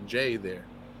J there.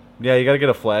 Yeah, you gotta get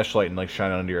a flashlight and like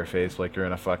shine it under your face like you're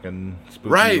in a fucking spooky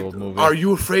Right? old movie. Are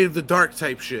you afraid of the dark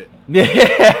type shit?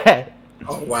 Yeah.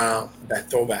 Oh wow,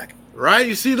 that throwback. Right?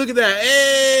 You see, look at that.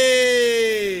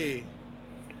 Hey!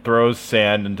 Throws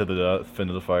sand into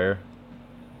the fire.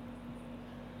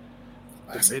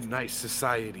 The Midnight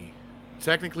Society.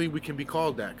 Technically, we can be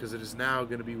called that because it is now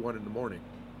going to be 1 a.m.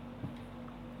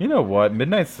 You know what?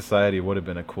 Midnight Society would have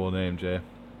been a cool name, Jay.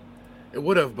 It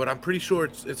would have, but I'm pretty sure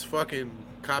it's fucking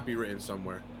copywritten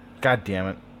somewhere. God damn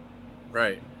it.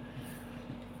 Right.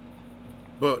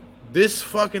 But this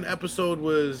fucking episode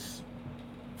was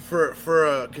for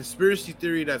a conspiracy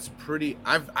theory that's pretty.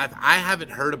 I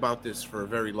haven't heard about this for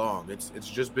very long. It's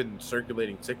just been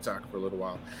circulating TikTok for a little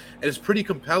while, and it's pretty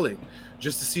compelling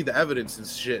just to see the evidence and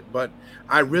shit. But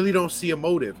I really don't see a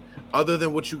motive other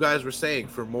than what you guys were saying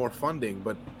for more funding.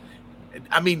 But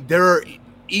I mean, there are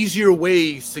easier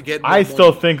ways to get. I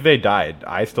still think they died.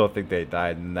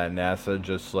 And that NASA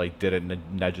just like did it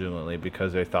negligently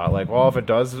because they thought like, well, if it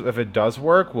does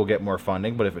work, we'll get more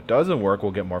funding. But if it doesn't work,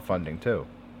 we'll get more funding too.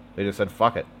 They just said,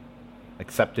 fuck it,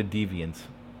 accepted deviance.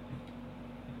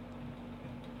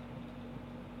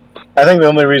 I think the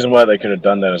only reason why they could have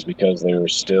done that is because they were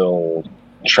still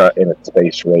in a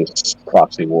space race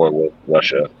proxy war with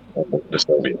Russia and the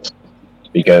Soviets.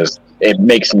 Because it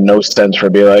makes no sense for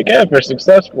being like, yeah, if we're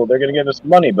successful, they're going to give us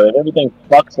money. But if everything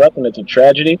fucks up and it's a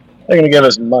tragedy, they're going to give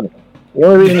us money. The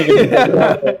only reason you can do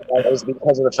that is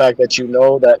because of the fact that you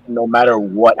know that no matter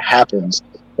what happens,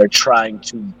 they're trying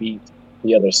to beat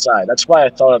the other side. That's why I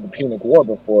thought of the Punic War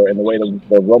before and the way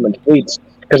the Roman fleets,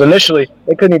 because initially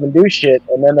they couldn't even do shit,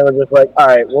 and then they were just like, all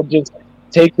right, we'll just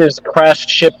take this crashed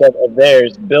ship of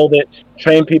theirs, build it,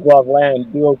 train people off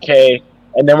land, do okay,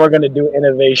 and then we're going to do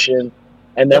innovation.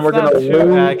 And then we're going to lose.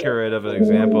 Too accurate of an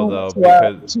example, though,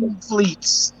 because 2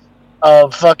 fleets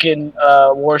of fucking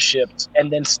warships, and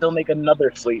then still make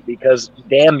another fleet because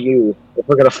damn you, if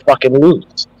we're going to fucking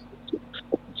lose.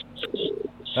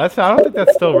 I don't think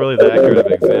that's still really the accurate of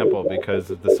an example because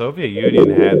the Soviet Union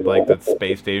had like the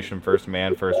space station, first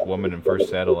man, first woman, and first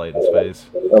satellite in space.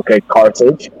 Okay,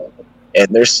 Carthage, and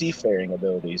their seafaring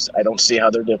abilities. I don't see how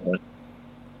they're different.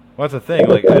 Well, that's the thing.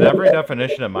 Like, in every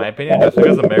definition, in my opinion, just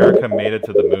because America made it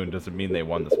to the moon doesn't mean they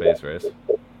won the space race.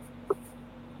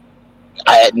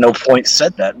 I at no point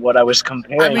said that. What I was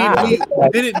comparing. I mean,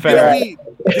 didn't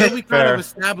we kind of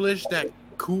establish that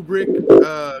Kubrick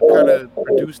kind of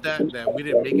produced that we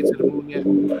didn't make it to the moon yet?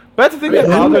 But that's the thing that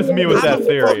bothers me with that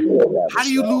theory. How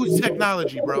do you lose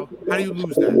technology, bro? How do you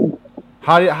lose that?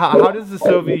 How does the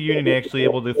Soviet Union actually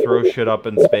able to throw shit up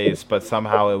in space, but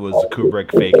somehow it was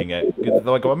Kubrick faking it?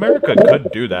 Like, America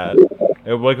could do that.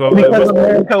 Because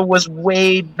America was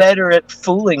way better at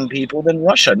fooling people than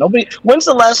Russia. When's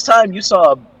the last time you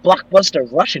saw a blockbuster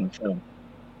Russian film?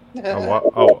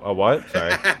 A what?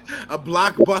 Sorry. A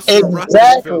blockbuster Russian film.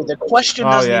 Exactly. The question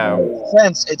doesn't even make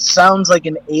sense. It sounds like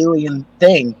an alien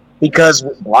thing because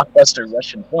blockbuster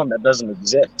Russian film, that doesn't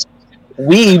exist.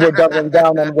 We were doubling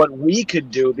down on what we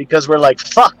could do because we're like,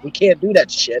 fuck, we can't do that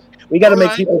shit. We got to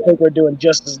make people think we're doing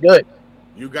just as good.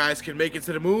 You guys can make it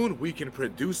to the moon. We can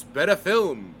produce better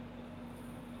film.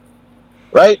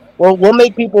 Right? Well, we'll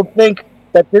make people think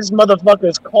that this motherfucker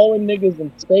is calling niggas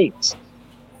in space.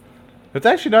 It's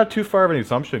actually not too far of an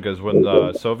assumption because when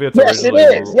the Soviets Yes, it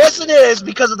is. Yes, it is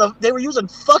because they were using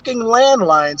fucking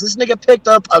landlines. This nigga picked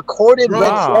up a corded red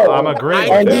cell. I'm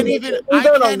agreeing. I can't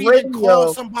even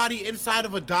call somebody inside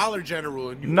of a Dollar General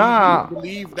and you really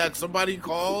believe that somebody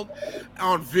called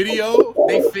on video.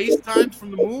 They FaceTimed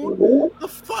from the moon. Get the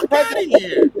fuck out of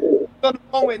here.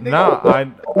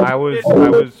 I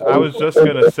was just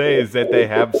gonna say is that they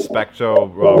have spectro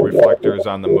reflectors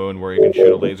on the moon where you can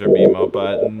shoot a laser beam up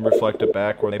at and reflect it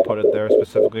back where they put it there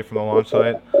specifically from the launch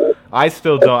site. I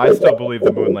still believe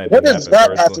the moon landing. What does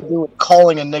that have to do with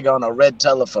calling a nigga on a red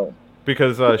telephone?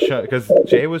 Because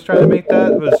Jay was trying to make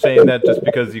that was saying that just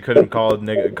because you couldn't call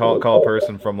a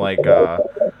person from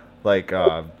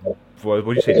what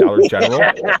would you say, Dollar General?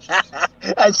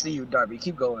 I see you, Darby.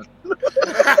 Keep going.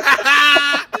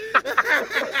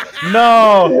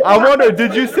 No, I wonder.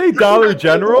 Did you say Dollar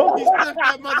General? He stuck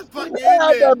that motherfucker in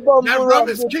there. That rum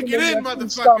is kicking in,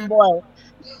 motherfucker.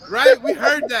 Right? We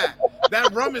heard that.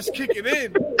 That rum is kicking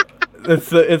in. It's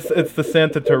the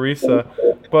Santa Teresa,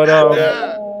 but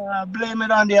blame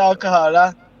it on the alcohol,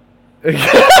 huh?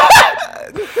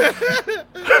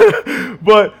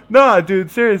 But nah,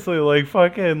 dude, seriously, like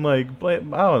fucking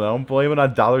blame it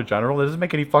on Dollar General. That doesn't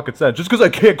make any fucking sense. Just because I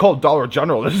can't call Dollar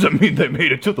General doesn't mean they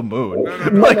made it to the moon.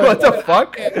 What the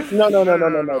fuck?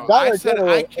 No. I said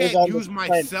I can't use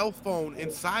my cell phone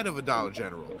inside of a Dollar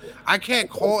General. I can't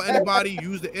call anybody,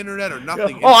 use the internet or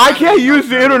nothing. Oh, I can't use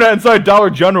the internet inside Dollar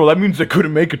General. That means they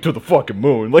couldn't make it to the fucking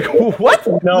moon. Like what?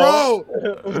 No,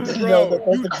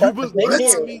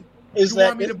 is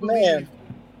that this man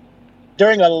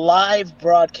during a live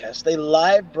broadcast, they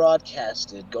live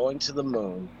broadcasted going to the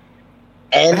moon,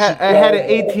 and it had an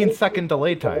 18-second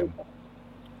delay time.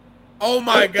 Oh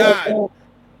my god!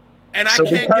 And I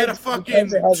can't get a fucking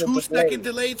 2-second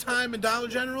delay time in Dollar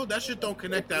General. That shit don't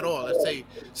connect at all. Let's say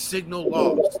signal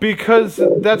lost. Because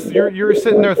you're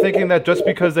sitting there thinking that just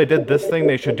because they did this thing,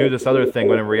 they should do this other thing.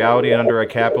 When in reality, under a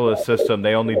capitalist system,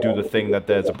 they only do the thing that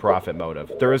there's a profit motive.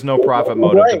 There is no profit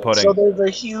motive to putting. So there's a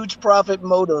huge profit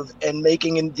motive in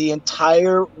making the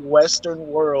entire Western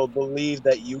world believe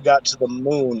that you got to the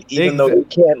moon, even though you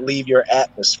can't leave your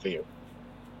atmosphere.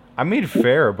 I mean,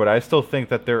 fair, but I still think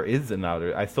that there is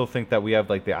another. I still think that we have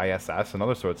like the ISS and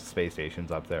other sorts of space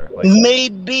stations up there. Like,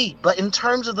 Maybe, but in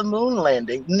terms of the moon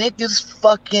landing, niggas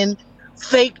fucking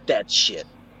faked that shit.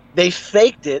 They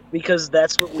faked it because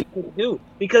that's what we could do.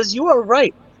 Because you are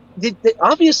right.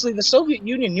 Obviously, the Soviet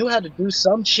Union knew how to do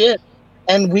some shit,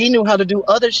 and we knew how to do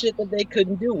other shit that they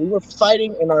couldn't do. We were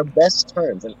fighting in our best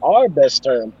terms, and our best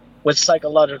term was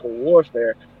psychological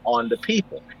warfare on the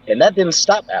people. And that didn't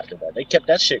stop after that. They kept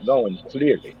that shit going,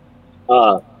 clearly.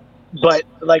 But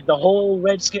like the whole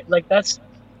Redskin, like that's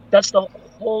the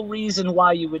whole reason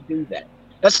why you would do that.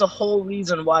 That's the whole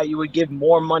reason why you would give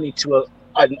more money to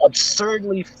an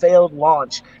absurdly failed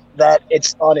launch that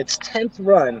it's on its 10th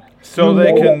run. So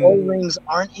they can. The O-rings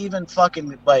aren't even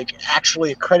fucking like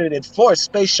actually accredited for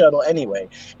Space Shuttle anyway.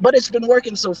 But it's been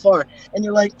working so far, and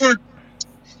you're like,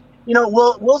 you know,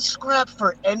 we'll scrap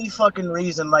for any fucking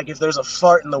reason, like if there's a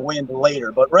fart in the wind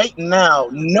later. But right now,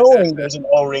 knowing there's an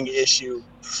O-ring issue,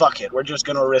 fuck it. We're just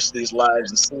gonna risk these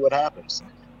lives and see what happens.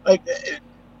 Like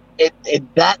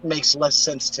that makes less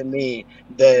sense to me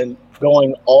than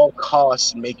going all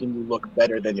costs making you look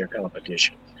better than your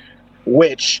competition.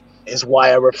 Which is why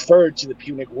I referred to the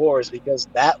Punic Wars, because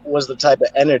that was the type of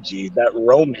energy that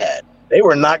Rome had. They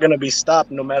were not going to be stopped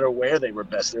no matter where they were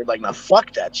best. They were like, nah,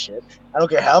 fuck that shit. I don't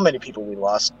care how many people we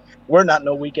lost. We're not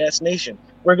no weak-ass nation.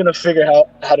 We're going to figure out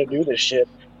how to do this shit,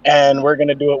 and we're going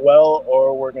to do it well,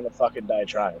 or we're going to fucking die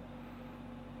trying.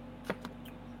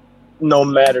 No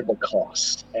matter the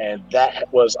cost. And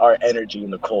that was our energy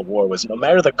in the Cold War, was no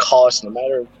matter the cost, no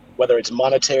matter whether it's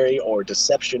monetary or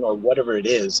deception or whatever it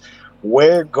is,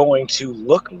 we're going to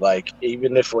look like,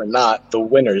 even if we're not, the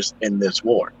winners in this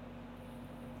war.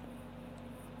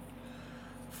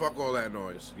 Fuck all that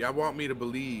noise. Y'all want me to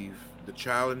believe the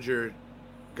Challenger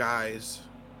guys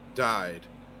died,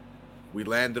 we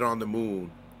landed on the moon,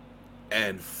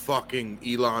 and fucking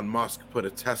Elon Musk put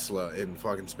a Tesla in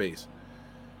fucking space?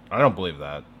 I don't believe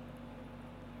that.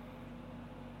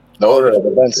 The order of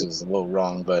events is a little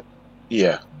wrong, but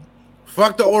yeah.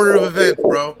 Fuck the order of events,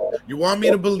 bro. You want me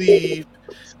to believe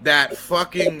that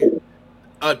fucking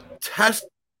a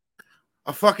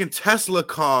fucking Tesla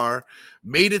car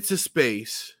made it to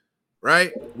space,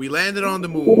 right? We landed on the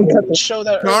moon.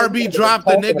 Darby dropped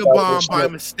the nigga bomb by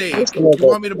mistake. You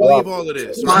want me to believe all of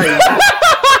this, right?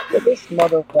 This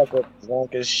motherfucker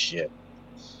drunk as shit.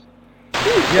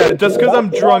 Yeah, just because I'm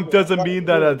drunk doesn't mean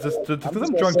that I just because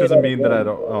I'm drunk doesn't mean that I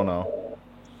don't know.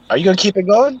 Are you gonna keep it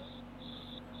going?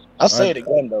 I'll say it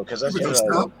again though, because that's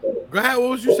Go ahead. What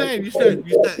was you saying? You said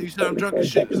I'm drunk as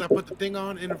shit because I put the thing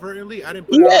on inadvertently. I didn't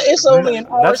put it on. It's only an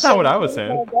hour. That's not what I was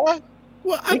saying.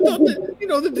 Well, I thought that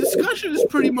the discussion is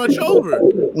pretty much over.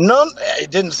 No,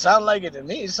 it didn't sound like it to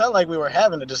me. It sounded like we were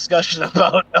having a discussion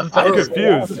about. I'm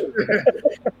confused.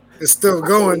 It's still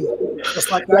going. Just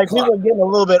like we were getting a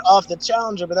little bit off the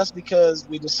Challenger, but that's because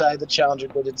we decided the Challenger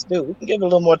did its due. We can give it a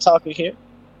little more talking here.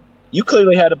 You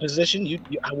clearly had a position.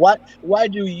 Why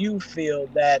do you feel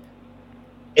that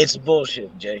it's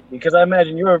bullshit, Jay? Because I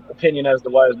imagine your opinion as to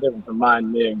why it's different from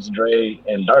mine, Miggs, Dre,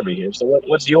 and Darby here. So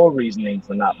what's your reasoning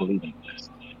for not believing this?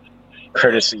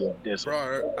 Courtesy of this.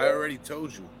 Bro, I already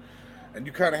told you. And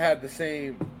you kind of had the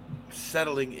same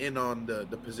settling in on the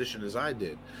position as I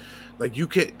did. Like,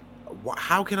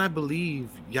 how can I believe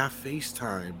y'all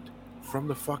FaceTimed from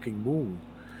the fucking moon?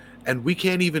 And we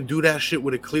can't even do that shit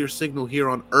with a clear signal here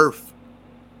on Earth.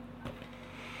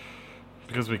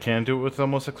 Because we can do it with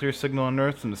almost a clear signal on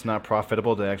Earth, and it's not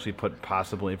profitable to actually put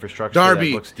possible infrastructure Darby,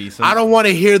 that looks decent. I don't want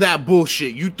to hear that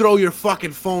bullshit. You throw your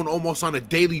fucking phone almost on a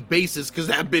daily basis because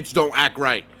that bitch don't act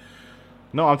right.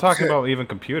 No, I'm talking about even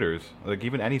computers. Like,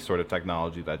 even any sort of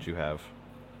technology that you have.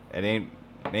 It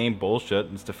ain't bullshit.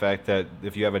 It's the fact that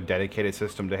if you have a dedicated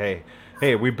system to, hey,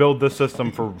 we build this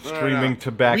system for streaming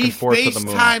to back and forth to the moon.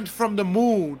 We FaceTimed from the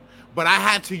moon, but I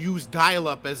had to use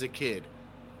dial-up as a kid.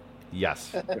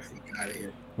 Yes.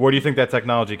 Where do you think that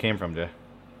technology came from, Jay?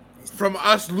 From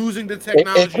us losing the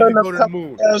technology to go to the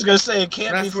moon. I was going to say, it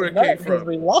can't be from that because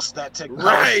we lost that technology.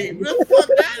 Right. Get the fuck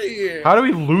out of here. How do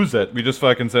we lose it? We just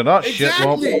fucking said, oh, shit.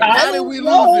 Well, how did we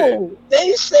lose it?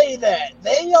 They say that.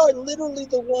 They are literally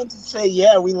the ones that say,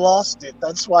 yeah, we lost it.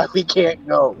 That's why we can't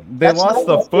go. They lost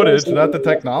the footage, not the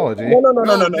technology.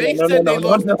 No. They said they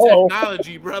lost the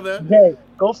technology, brother. Hey,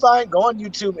 go on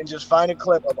YouTube and just find a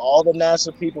clip of all the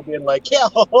NASA people being like, yeah,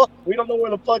 we don't know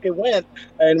where the fuck it went,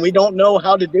 and we don't know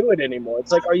how to do it anymore.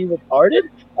 It's like, are you retarded?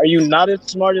 Are you not as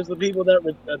smart as the people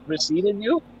that preceded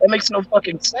you? That makes no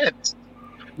fucking sense.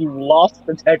 You lost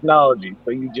the technology,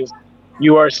 so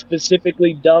you are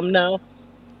specifically dumb now?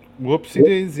 Whoopsie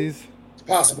daisies. It's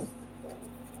possible.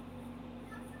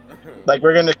 Like,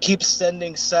 we're gonna keep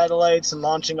sending satellites and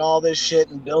launching all this shit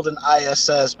and building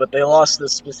ISS, but they lost the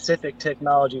specific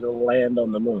technology to land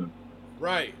on the moon.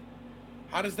 Right.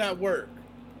 How does that work?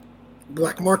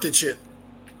 Black market shit.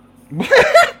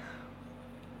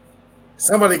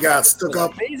 Somebody got stuck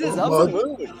up. Phases of the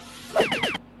moon.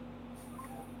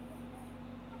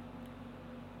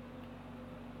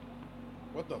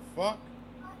 What the fuck?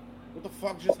 What the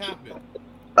fuck just happened?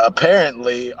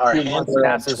 Apparently, our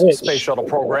NASA's Space Shuttle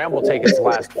program will take its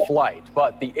last flight,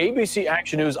 but the ABC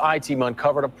Action News I-team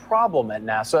uncovered a problem at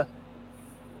NASA.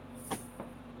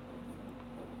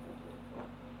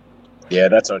 Yeah,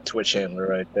 that's our Twitch handler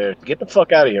right there. Get the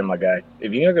fuck out of here, my guy.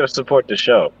 If you're not going to support the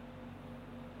show.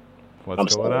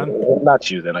 What's going on? If not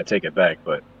you, then I take it back,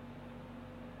 but...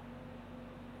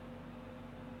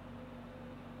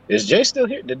 Is Jay still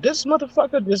here? Did this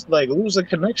motherfucker just, like, lose a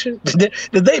connection? Did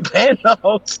they ban the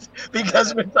host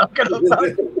because we're talking about...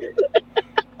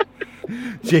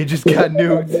 Jay just got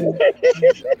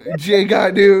nuked. Jay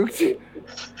got nuked.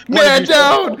 Man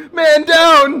down! Man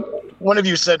down! One of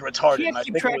you said retarded. Can't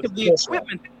keep track of the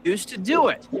equipment used to do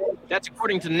it. That's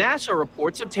according to NASA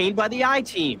reports obtained by the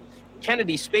I-team.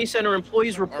 Kennedy Space Center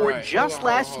employees report last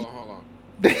year. Hold on.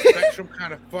 The Spectrum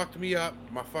kind of fucked me up.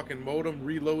 My fucking modem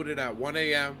reloaded at 1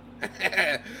 a.m.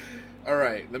 All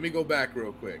right, let me go back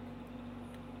real quick.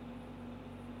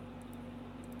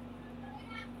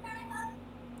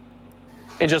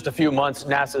 In just a few months,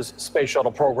 NASA's Space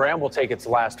Shuttle program will take its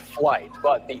last flight,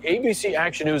 but the ABC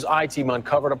Action News I-team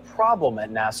uncovered a problem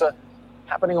at NASA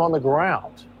happening on the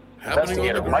ground.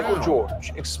 Investigator Michael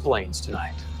George explains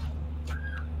tonight.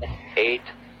 8,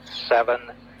 7,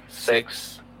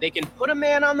 6. They can put a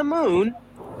man on the moon.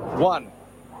 1.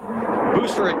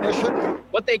 Booster ignition.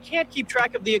 But they can't keep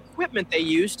track of the equipment they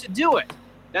use to do it.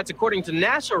 That's according to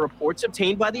NASA reports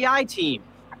obtained by the I-team.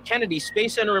 Kennedy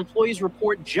Space Center employees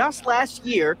report just last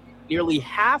year, nearly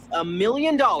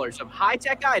 $500,000 of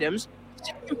high-tech items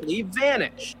simply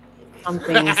vanished.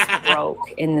 Something's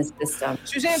broke in the system.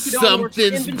 Suzanne Cadon works for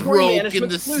Something's Inventory broke Management in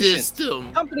the Solutions.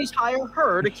 system. Companies hire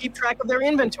her to keep track of their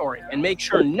inventory and make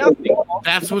sure nothing.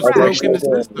 That's what's broke in the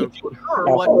system. Her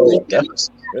what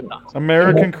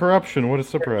American corruption. What a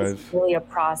surprise. It's really a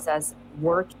process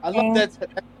working I love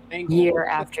that angle. year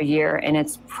after year, and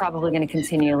it's probably going to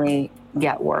continually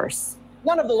get worse.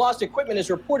 None of the lost equipment is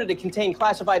reported to contain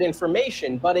classified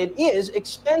information, but it is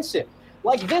expensive.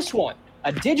 Like this one,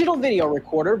 a digital video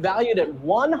recorder valued at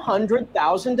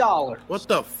 $100,000. What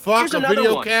the fuck? Here's A another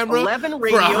video one, camera 11 for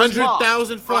radios $100,000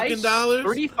 lost. fucking Price, dollars?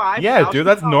 $35,000. Yeah, dude,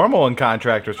 that's normal in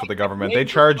contractors for the government. They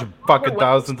charge fucking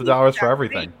thousands of dollars for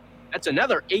everything. That's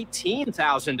another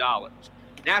 $18,000.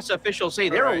 NASA officials say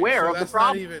they're Alright, aware so of the that's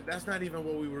problem. That's not even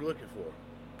what we were looking for.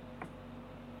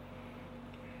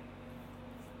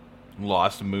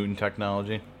 Lost moon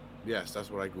technology. Yes, that's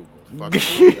what I googled. Fuck.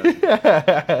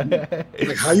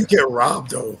 Like, how you get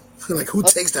robbed though? Like, who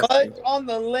takes that? Fudge on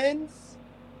the lens.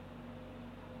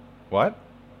 What?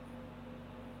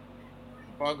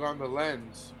 Bug on the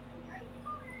lens.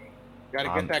 Gotta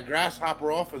get that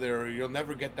grasshopper off of there, or you'll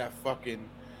never get that fucking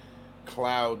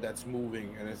cloud that's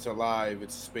moving and it's alive.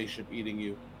 It's a spaceship eating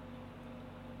you.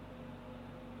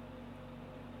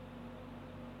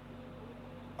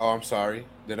 Oh, I'm sorry.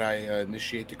 Did I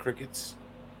initiate the crickets?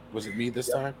 Was it me this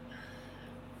time?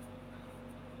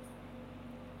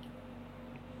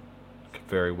 Could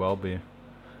very well be.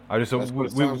 I just That's what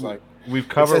it sounds like. We've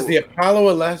covered. It says the Apollo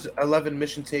 11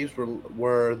 mission tapes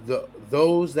were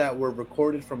those that were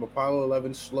recorded from Apollo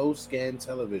 11 slow scan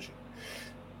television.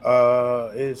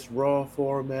 It's raw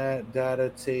format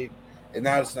data tape, and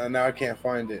now I can't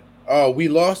find it. Oh, we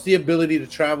lost the ability to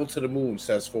travel to the moon,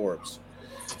 says Forbes.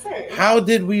 How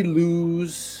did we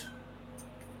lose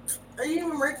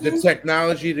the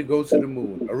technology to go to the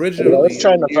moon? Originally, I was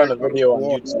trying to find a video on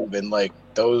YouTube, and like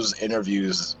those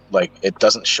interviews, like it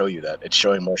doesn't show you that. It's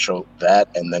showing more that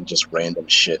and then just random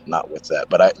shit, not with that.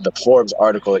 But the Forbes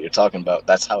article that you're talking about,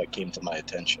 that's how it came to my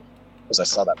attention. Because I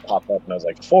saw that pop up and I was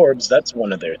like, Forbes, that's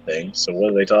one of their things. So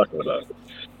what are they talking about?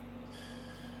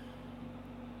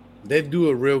 They do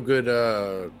a real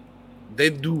good. They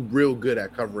do real good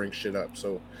at covering shit up.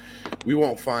 So we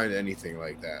won't find anything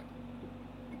like that.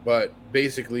 But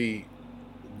basically,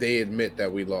 they admit that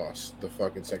we lost the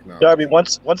fucking technology. Darby,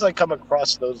 once I come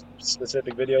across those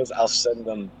specific videos, I'll send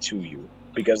them to you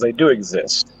because they do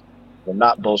exist. We're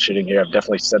not bullshitting here. I've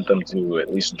definitely sent them to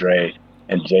at least Dre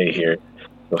and Jay here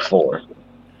before.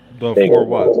 Before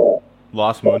what?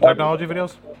 Lost moon technology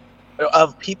videos?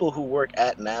 Of people who work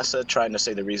at NASA trying to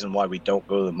say the reason why we don't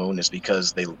go to the moon is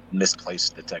because they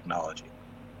misplaced the technology.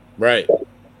 Right.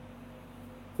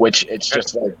 Which it's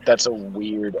just like, that's a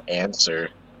weird answer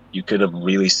You could have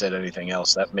really said anything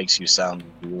else. That makes you sound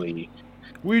really.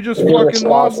 We just fucking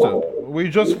lost it. We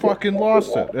just fucking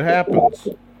lost it. It happens.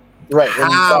 Right.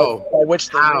 How? By which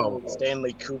they How? mean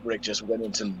Stanley Kubrick just went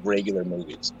into regular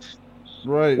movies.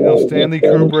 Right, Stanley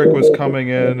Kubrick was coming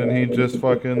in and he just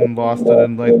fucking lost it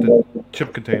in like the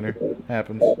chip container.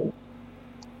 Happens.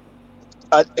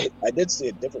 I did see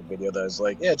a different video that was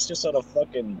like, yeah, it's just on a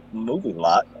fucking movie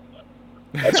lot.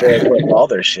 That's where they put all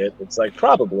their shit. It's like,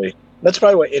 probably. That's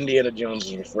probably what Indiana Jones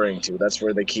is referring to. That's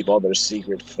where they keep all their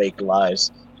secret fake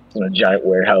lives in a giant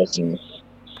warehouse and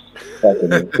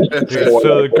He's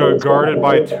still guarded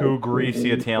by two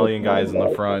greasy Italian guys in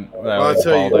the front. I'll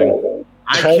tell you,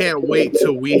 I can't wait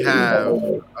till we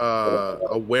have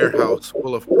a warehouse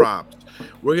full of props.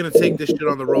 We're gonna take this shit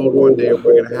on the road one day.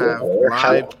 We're gonna have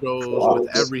live shows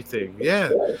with everything.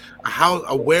 Yeah,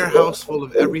 a warehouse full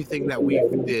of everything that we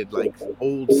did, like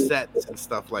old sets and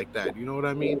stuff like that. You know what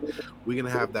I mean? We're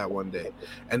gonna have that one day.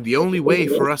 And the only way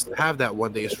for us to have that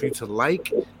one day is for you to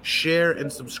like, share,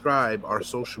 and subscribe our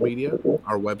social media,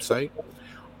 our website,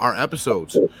 our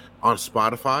episodes on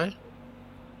Spotify,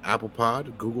 Apple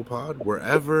Pod, Google Pod,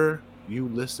 wherever you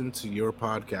listen to your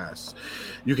podcasts.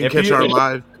 You can catch our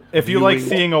live. If you like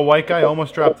seeing a white guy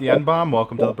almost drop the N-bomb,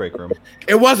 welcome to the break room.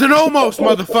 It wasn't almost,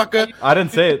 motherfucker. I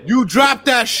didn't say it. You dropped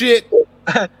that shit.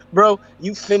 Bro,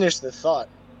 you finished the thought.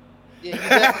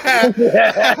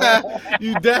 Yeah,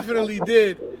 you definitely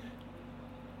did.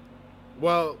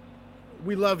 Well,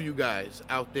 we love you guys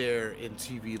out there in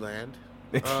TV land.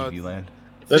 TV land.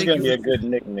 There's going to be a good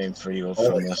nickname for you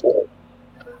from this.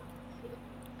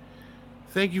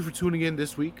 Thank you for tuning in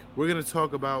this week. We're going to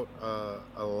talk about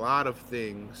a lot of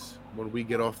things when we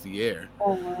get off the air.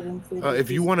 If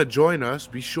you want to join us,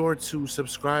 be sure to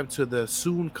subscribe to the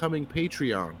soon coming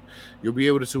Patreon. You'll be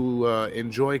able to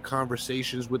enjoy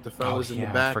conversations with the fellas in the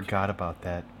back. I forgot about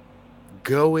that.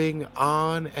 Going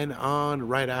on and on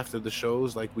right after the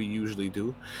shows like we usually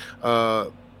do.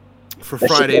 For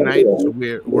Friday nights,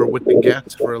 we're with the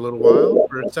guests for a little while.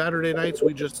 For Saturday nights,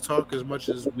 we just talk as much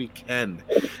as we can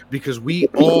because we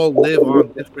all live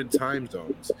on different time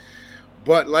zones.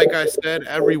 But like I said,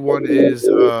 everyone is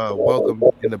welcome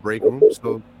in the break room.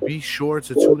 So be sure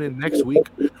to tune in next week.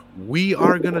 We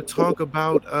are going to talk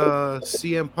about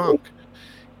CM Punk.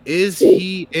 Is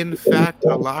he, in fact,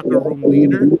 a locker room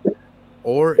leader?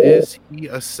 Or is he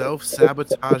a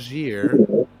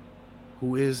self-sabotagier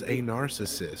who is a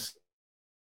narcissist?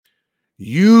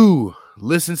 You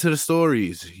listen to the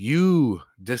stories. You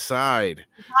decide.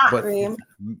 But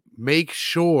make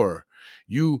sure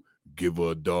you give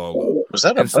 $1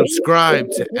 and subscribe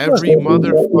to every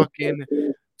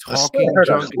motherfucking talking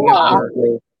junk network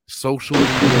social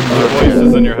media.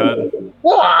 Voices in your head.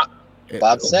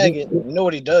 Bob Saget, you know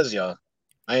what he does, y'all.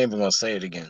 I ain't even gonna say it again.